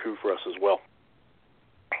pretty big coup for us as well.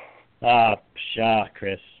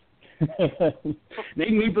 Chris.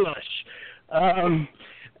 Made me blush.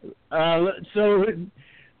 So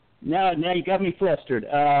now you got me flustered.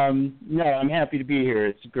 No, I'm happy to be here.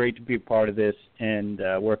 It's great to be a part of this, and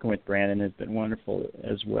working with Brandon has been wonderful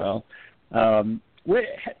as well. Talking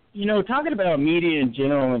about media in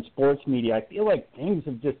general and sports media, I feel like things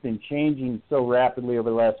have just been changing so rapidly over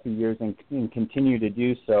the last few years and continue to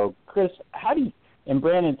do so. Chris, how do you, and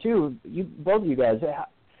Brandon too, both of you guys,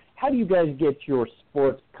 how do you guys get your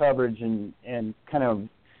sports coverage and kind of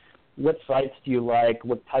what sites do you like?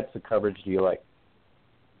 What types of coverage do you like?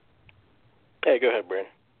 Hey, go ahead,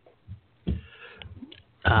 Brandon.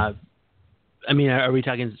 Are we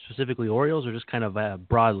talking specifically Orioles or just kind of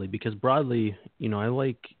broadly? Because broadly, I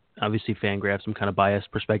like, obviously, Fangraphs, some kind of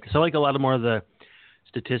biased perspective. So I like a lot of more of the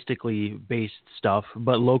statistically based stuff.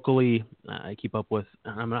 But locally, I keep up with,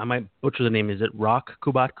 I might butcher the name, is it Rock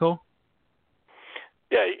Kubatko?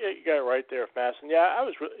 Yeah, you got it right there, Masson. Yeah, I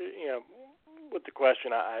was, with the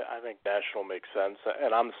question, I think national makes sense.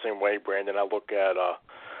 And I'm the same way, Brandon. I look at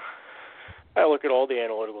all the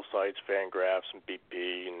analytical sites, Fangraphs and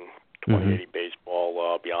BP and 2080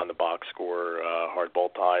 Baseball, Beyond the Box Score,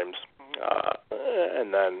 Hardball Times,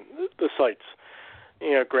 and then the sites,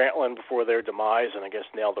 Grantland before their demise, and I guess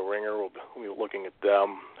now the Ringer, we'll be looking at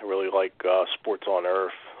them. I really like Sports on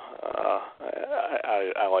Earth.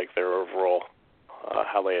 I like their overall,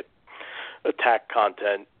 how they attack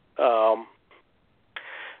content.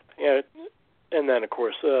 And then, of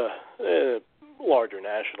course, larger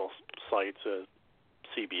national sites,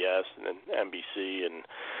 CBS and then NBC and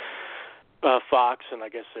Fox, and I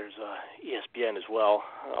guess there's ESPN as well.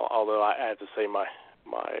 Although I have to say, my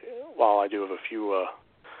while I do have a few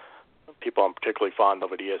people I'm particularly fond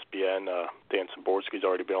of at ESPN. Dan Szymborski's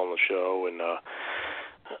already been on the show, and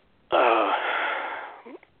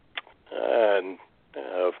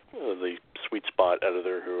the Sweet Spot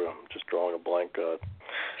editor, who I'm just drawing a blank.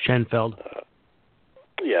 Schoenfeld.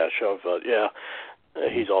 Schoenfeld. Yeah,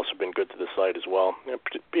 he's also been good to the site as well.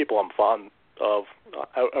 People I'm fond of.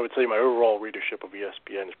 I would say my overall readership of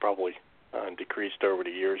ESPN has probably decreased over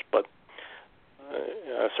the years, but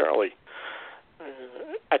certainly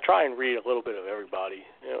I try and read a little bit of everybody,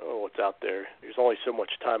 what's out there. There's only so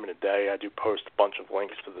much time in a day. I do post a bunch of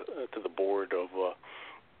links to the board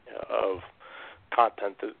of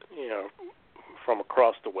content that from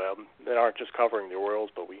across the web that aren't just covering the Orioles,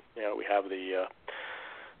 but we have the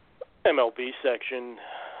MLB section.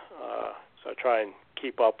 So I try and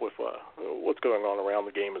keep up with what's going on around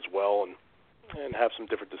the game as well, and have some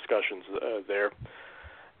different discussions there.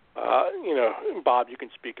 Bob, you can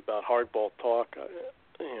speak about hardball talk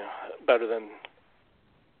better than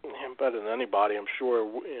anybody, I'm sure.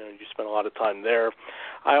 You spent a lot of time there.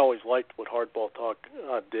 I always liked what hardball talk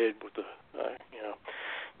did with the,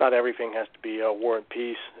 not everything has to be War and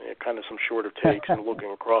Peace. Kind of some shorter takes and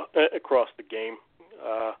looking across the game.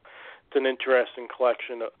 It's an interesting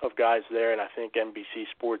collection of guys there, and I think NBC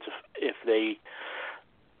Sports, if they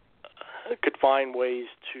could find ways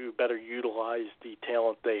to better utilize the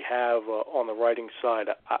talent they have on the writing side,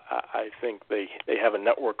 I think they have a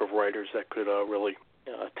network of writers that could really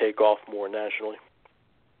take off more nationally.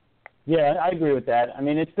 Yeah, I agree with that. I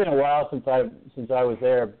mean, it's been a while since I was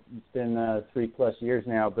there. It's been 3+ years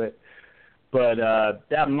now, but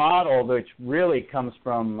that model, which really comes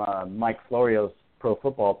from Mike Florio's Pro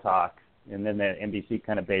Football Talk, and then the NBC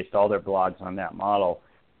kind of based all their blogs on that model,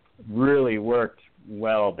 really worked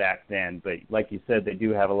well back then. But like you said, they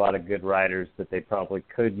do have a lot of good writers that they probably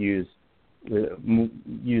could use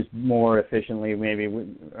more efficiently, maybe,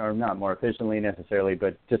 or not more efficiently necessarily,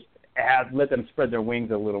 but just let them spread their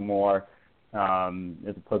wings a little more,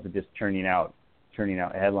 as opposed to just churning out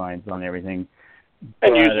headlines on everything.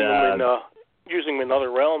 And using them in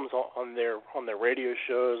other realms on their radio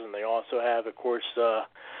shows, and they also have, of course, the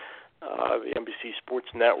NBC Sports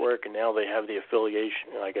Network, and now they have the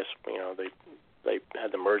affiliation. I guess they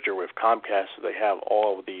had the merger with Comcast, so they have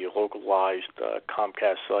all of the localized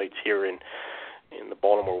Comcast sites here in the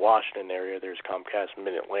Baltimore, Washington area. There's Comcast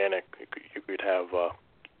Mid-Atlantic. You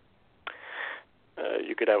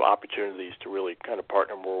could have opportunities to really kind of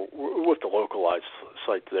partner more with the localized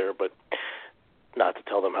sites there, but not to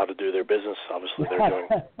tell them how to do their business. Obviously, they're doing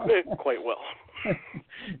quite well.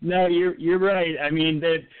 No, you're right. I mean,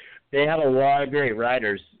 they have a lot of great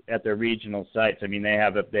writers at their regional sites. I mean, they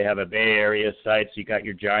have a Bay Area site, so you got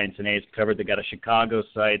your Giants and A's covered. They've got a Chicago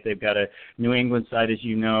site. They've got a New England site, as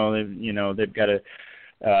you know. They've got a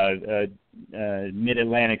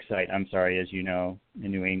Mid-Atlantic site, as you know,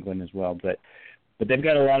 in New England as well. But they've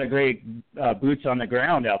got a lot of great boots on the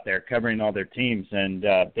ground out there covering all their teams, and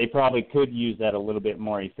they probably could use that a little bit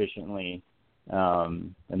more efficiently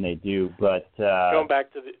than they do. But going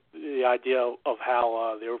back to the idea of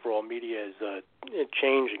how the overall media is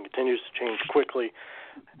changed and continues to change quickly,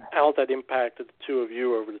 how has that impacted the two of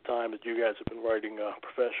you over the time that you guys have been writing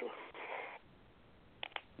professionally?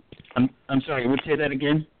 I'm sorry, would you say that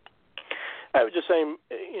again? I was just saying,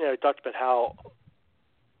 you talked about how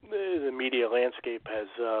the media landscape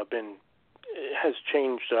has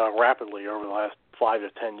changed rapidly over the last 5 to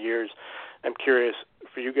 10 years. I'm curious,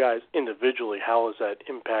 for you guys individually, how has that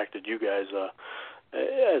impacted you guys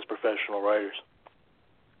as professional writers?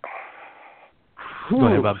 Go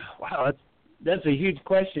ahead, Bob. Wow, that's a huge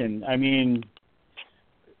question. I mean,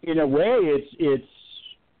 in a way,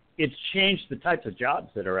 it's changed the types of jobs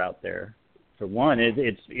that are out there. For one,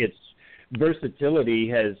 it's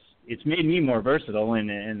versatility it's made me more versatile,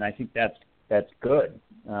 and I think that's good.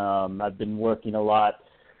 I've been working a lot,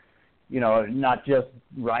 not just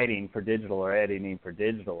writing for digital or editing for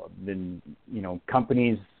digital. I've been,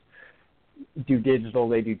 companies do digital,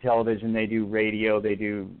 they do television, they do radio, they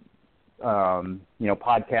do,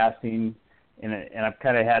 podcasting, and I've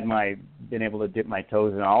kind of been able to dip my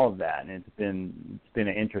toes in all of that, and it's been an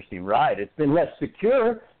interesting ride. It's been less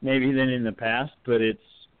secure maybe than in the past, but it's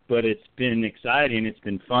been exciting. It's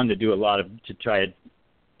been fun to try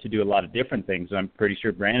to do a lot of different things. I'm pretty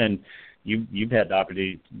sure, Brandon, you've had the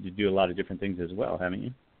opportunity to do a lot of different things as well, haven't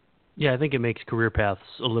you? Yeah, I think it makes career paths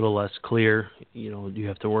a little less clear. You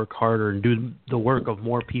have to work harder and do the work of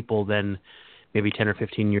more people than maybe 10 or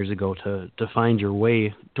 15 years ago to find your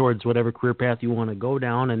way towards whatever career path you want to go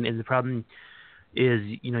down. And the problem is,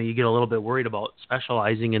 you get a little bit worried about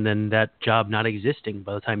specializing and then that job not existing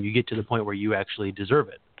by the time you get to the point where you actually deserve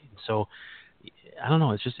it. So I don't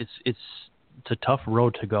know. It's just it's a tough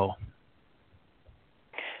road to go.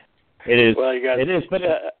 It is. Well, you guys, it is,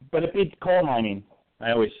 but it beats coal mining,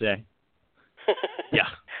 I always say. Yeah.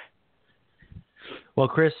 Well,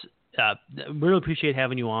 Chris, really appreciate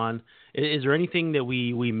having you on. Is there anything that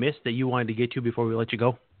we missed that you wanted to get to before we let you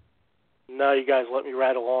go? No, you guys let me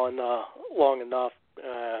rattle on long enough.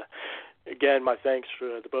 Again, my thanks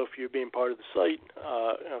to both of you being part of the site.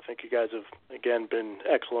 I think you guys have, again, been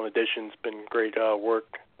excellent additions, been great work.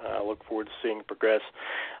 I look forward to seeing it progress.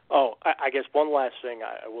 Oh, I guess one last thing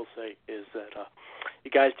I will say is that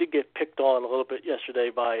you guys did get picked on a little bit yesterday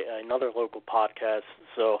by another local podcast.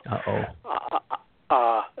 So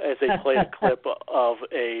as they played a clip of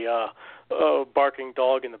a barking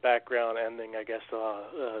dog in the background ending, I guess,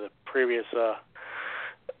 the previous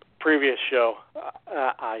show,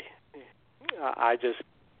 I just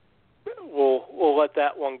we'll let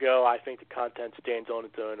that one go. I think the content stands on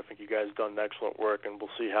its own. I think you guys have done excellent work, and we'll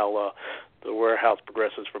see how the warehouse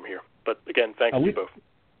progresses from here. But again, thank you both.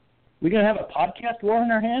 We gonna have a podcast war in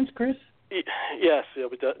our hands, Chris? Yes, we're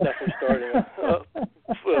definitely starting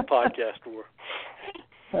a podcast war.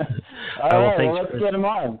 All right, well, let's get him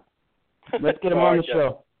on. Let's get him on the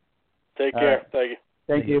show. Take care. Thank you.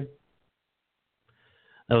 Thank you.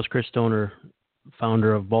 That was Chris Stoner,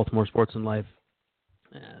 founder of Baltimore Sports and Life,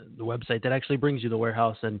 the website that actually brings you the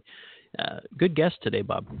warehouse. And good guest today,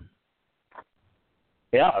 Bob.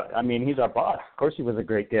 Yeah, I mean, he's our boss. Of course he was a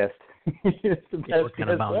great guest. He's the best guest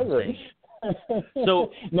ever.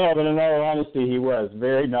 So, no, but in all honesty, he was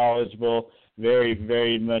very knowledgeable, very,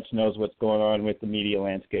 very much knows what's going on with the media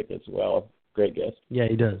landscape as well. Great guest. Yeah,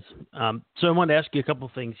 he does. So I wanted to ask you a couple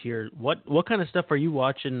things here. What kind of stuff are you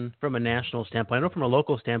watching from a national standpoint? I know from a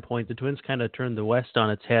local standpoint, the Twins kind of turned the West on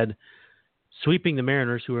its head, sweeping the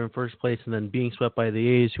Mariners, who were in first place, and then being swept by the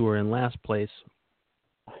A's, who were in last place.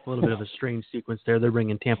 A little bit of a strange sequence there. They're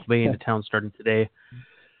bringing Tampa Bay into town starting today.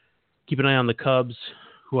 Keep an eye on the Cubs,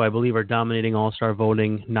 who I believe are dominating All-Star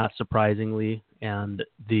voting, not surprisingly, and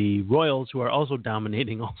the Royals, who are also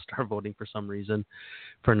dominating All-Star voting for some reason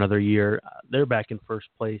for another year. They're back in first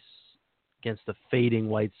place against the fading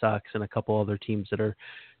White Sox and a couple other teams that are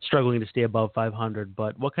struggling to stay above 500.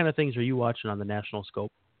 But what kind of things are you watching on the national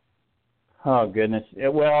scope? Oh, goodness.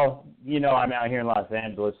 Well, I'm out here in Los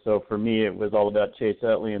Angeles, so for me it was all about Chase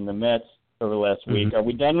Utley and the Mets over the last week. Are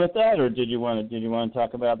we done with that, or did you want to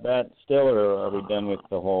talk about that still, or are we done with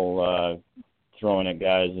the whole throwing at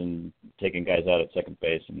guys and taking guys out at second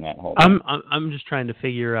base and that whole thing? I'm just trying to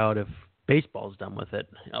figure out if baseball's done with it.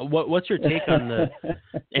 What's your take on the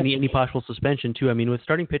any possible suspension too? I mean, with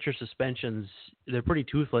starting pitcher suspensions, they're pretty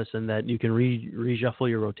toothless in that you can reshuffle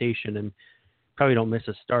your rotation and probably don't miss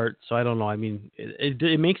a start. So I don't know. I mean,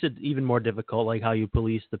 it makes it even more difficult, like how you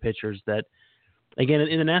police the pitchers that. Again,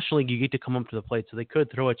 in the National League, you get to come up to the plate, so they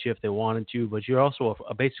could throw at you if they wanted to, but you're also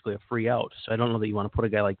basically a free out. So I don't know that you want to put a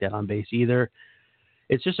guy like that on base either.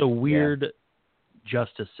 It's just a weird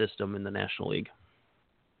justice system in the National League.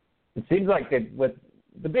 It seems like what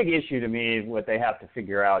the big issue to me, what they have to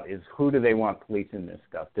figure out is who do they want policing this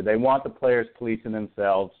stuff? Do they want the players policing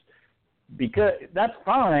themselves? Because that's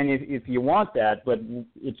fine if you want that, but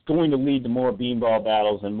it's going to lead to more beanball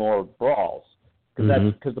battles and more brawls.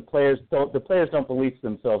 Because the players don't police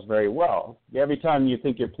themselves very well. Every time you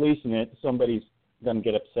think you're policing it, somebody's going to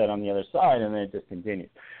get upset on the other side, and then it just continues.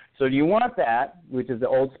 So do you want that, which is the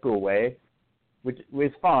old school way, which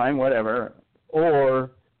is fine, whatever,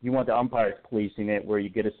 or you want the umpires policing it, where you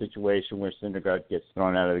get a situation where Syndergaard gets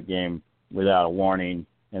thrown out of the game without a warning,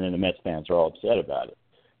 and then the Mets fans are all upset about it.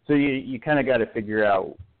 So you kind of got to figure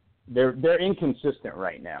out they're inconsistent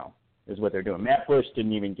right now, is what they're doing. Matt Bush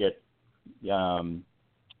didn't even get thrown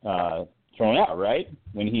out, right,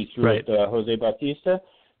 when he threw at Jose Bautista.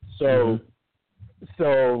 So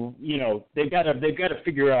they've got to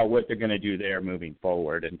figure out what they're going to do there moving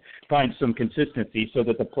forward and find some consistency so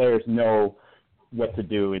that the players know what to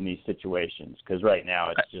do in these situations. Because right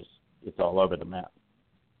now it's all over the map.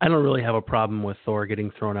 I don't really have a problem with Thor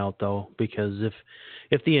getting thrown out though, because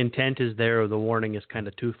if the intent is there, the warning is kind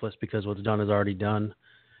of toothless because what's done is already done,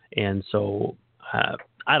 and so.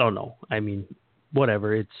 I don't know. I mean,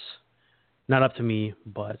 whatever. It's not up to me,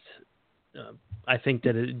 but I think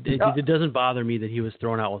that it doesn't bother me that he was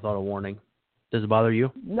thrown out without a warning. Does it bother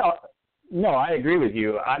you? No, I agree with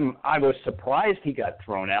you. I was surprised he got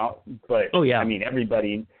thrown out, but I mean,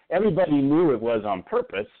 everybody knew it was on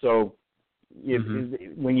purpose. So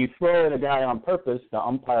when you throw at a guy on purpose, the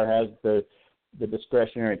umpire has the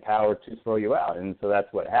discretionary power to throw you out, and so that's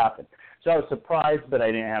what happened. So I was surprised, but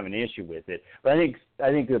I didn't have an issue with it. But I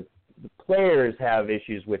think the players have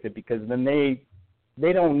issues with it because then they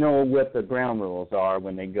they don't know what the ground rules are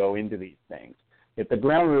when they go into these things. If the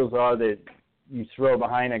ground rules are that you throw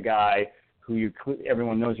behind a guy who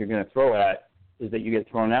everyone knows you're going to throw at, is that you get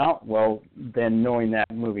thrown out, well, then knowing that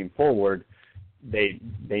moving forward, they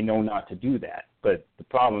know not to do that. But the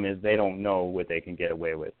problem is they don't know what they can get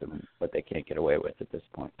away with and what they can't get away with at this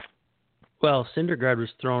point. Well, Syndergaard was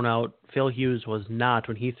thrown out. Phil Hughes was not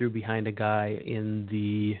when he threw behind a guy in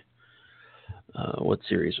the what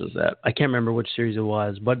series was that? I can't remember which series it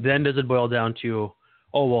was. But then does it boil down to,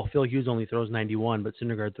 oh, well, Phil Hughes only throws 91, but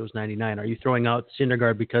Syndergaard throws 99. Are you throwing out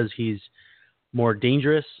Syndergaard because he's more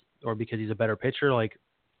dangerous or because he's a better pitcher? Like,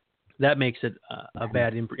 that makes it a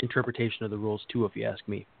bad interpretation of the rules, too, if you ask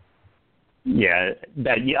me. Yeah,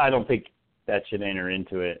 I don't think that should enter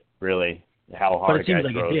into it, really, how hard but it seems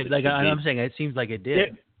like throws. it did. Like I'm saying, it seems like it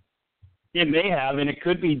did. It may have, and it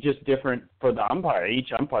could be just different for the umpire. Each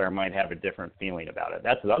umpire might have a different feeling about it.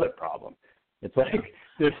 That's the other problem. It's like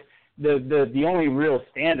the only real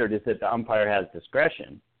standard is that the umpire has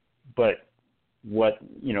discretion, but what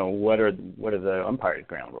are the umpire's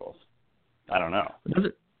ground rules? I don't know.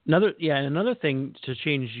 Another thing to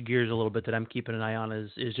change gears a little bit that I'm keeping an eye on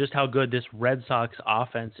is just how good this Red Sox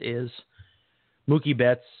offense is. Mookie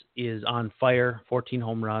Betts is on fire, 14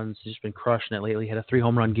 home runs. He's just been crushing it lately. Had a 3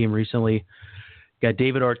 home run game recently. Got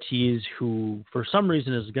David Ortiz, who for some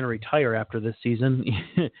reason is going to retire after this season.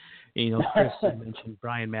 Chris mentioned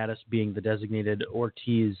Brian Mattis being the designated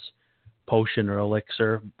Ortiz potion or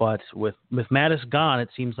elixir, but with Mattis gone, it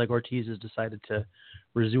seems like Ortiz has decided to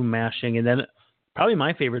resume mashing. And then probably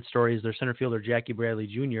my favorite story is their center fielder, Jackie Bradley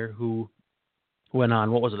Jr., who went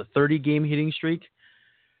on, what was it, a 30-game hitting streak?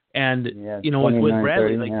 And, with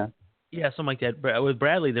Bradley, 30, something like that. But with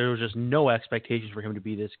Bradley, there was just no expectations for him to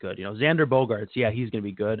be this good. Xander Bogaerts, he's going to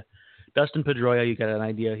be good. Dustin Pedroia, you got an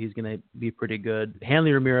idea he's going to be pretty good.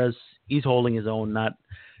 Hanley Ramirez, he's holding his own, not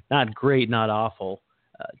great, not awful.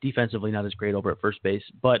 Defensively, not as great over at first base.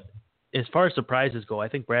 But as far as surprises go, I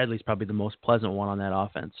think Bradley's probably the most pleasant one on that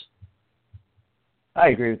offense. I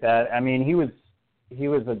agree with that. I mean, he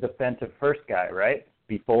was a defensive first guy, right?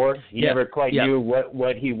 Before he never quite knew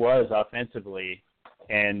what he was offensively,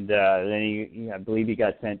 and then I believe he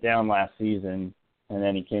got sent down last season, and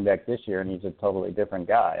then he came back this year, and he's a totally different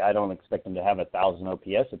guy. I don't expect him to have 1,000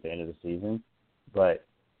 OPS at the end of the season, but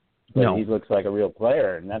he looks like a real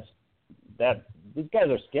player, and these guys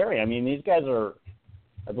are scary. I mean, these guys are,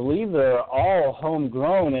 I believe they're all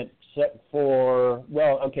homegrown except for,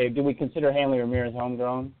 do we consider Hanley Ramirez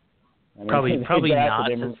homegrown? I mean, probably not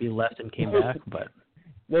since he left and came back, but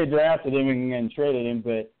they drafted him and traded him,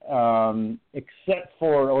 but except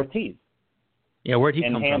for Ortiz. Yeah, where'd he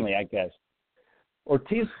come from? And Hanley, I guess.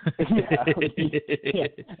 Ortiz.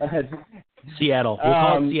 Seattle. We'll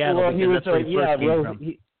call it Seattle. Well, that's where he first came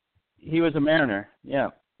from. He was a Mariner.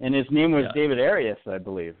 Yeah, and his name was David Arias, I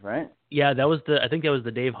believe, right? Yeah, I think that was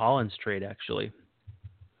the Dave Hollins trade, actually.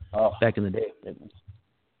 Oh, back in the day. Goodness.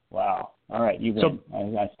 Wow. All right, you win.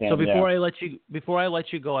 I stand. So before I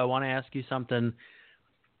let you go, I want to ask you something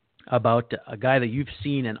about a guy that you've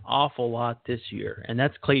seen an awful lot this year, and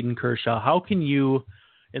that's Clayton Kershaw. How can you,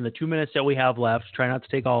 in the 2 minutes that we have left, try not to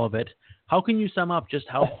take all of it, how can you sum up just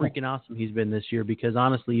how freaking awesome he's been this year? Because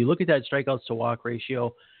honestly, you look at that strikeouts to walk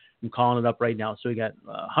ratio. I'm calling it up right now. So we got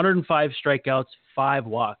 105 strikeouts, 5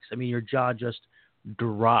 walks. I mean, your jaw just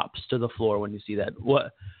drops to the floor when you see that.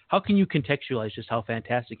 How can you contextualize just how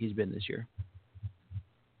fantastic he's been this year?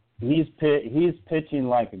 He's pitching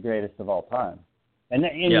like the greatest of all time, and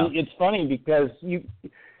it's funny because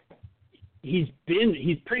he's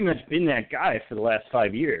pretty much been that guy for the last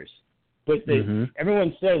 5 years. But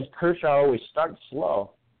everyone says Kershaw always starts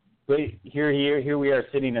slow, but here we are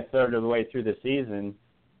sitting a third of the way through the season,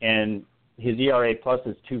 and his ERA plus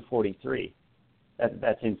is 2.43.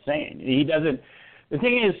 That's insane. He doesn't. The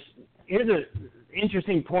thing is, here's an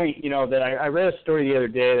interesting point. That I read a story the other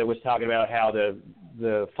day that was talking about how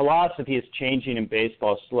the philosophy is changing in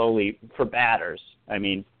baseball slowly for batters. I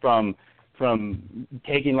mean, from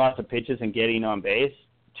taking lots of pitches and getting on base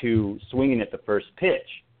to swinging at the first pitch,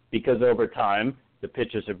 because over time the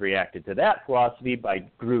pitchers have reacted to that philosophy by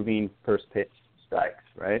grooving first pitch strikes,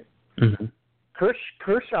 right? Mm-hmm.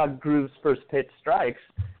 Kershaw grooves first pitch strikes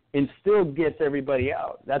and still gets everybody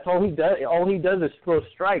out. That's all he does. All he does is throw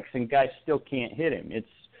strikes, and guys still can't hit him.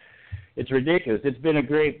 It's ridiculous. It's been a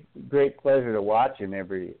great pleasure to watch him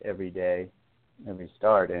every day, every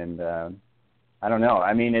start. And I don't know.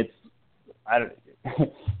 I mean,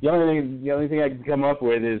 the only thing I can come up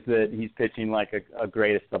with is that he's pitching like a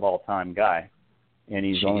greatest of all time guy, and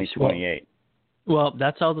he's only 28. Well,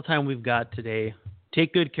 that's all the time we've got today.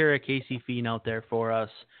 Take good care of Casey Fiend out there for us.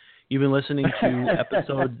 You've been listening to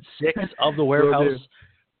episode 6 of The Warehouse.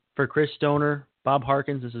 For Chris Stoner, Bob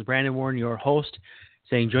Harkins, this is Brandon Warne, your host,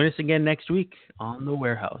 saying join us again next week on The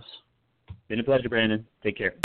Warehouse. Been a pleasure, Brandon. Take care.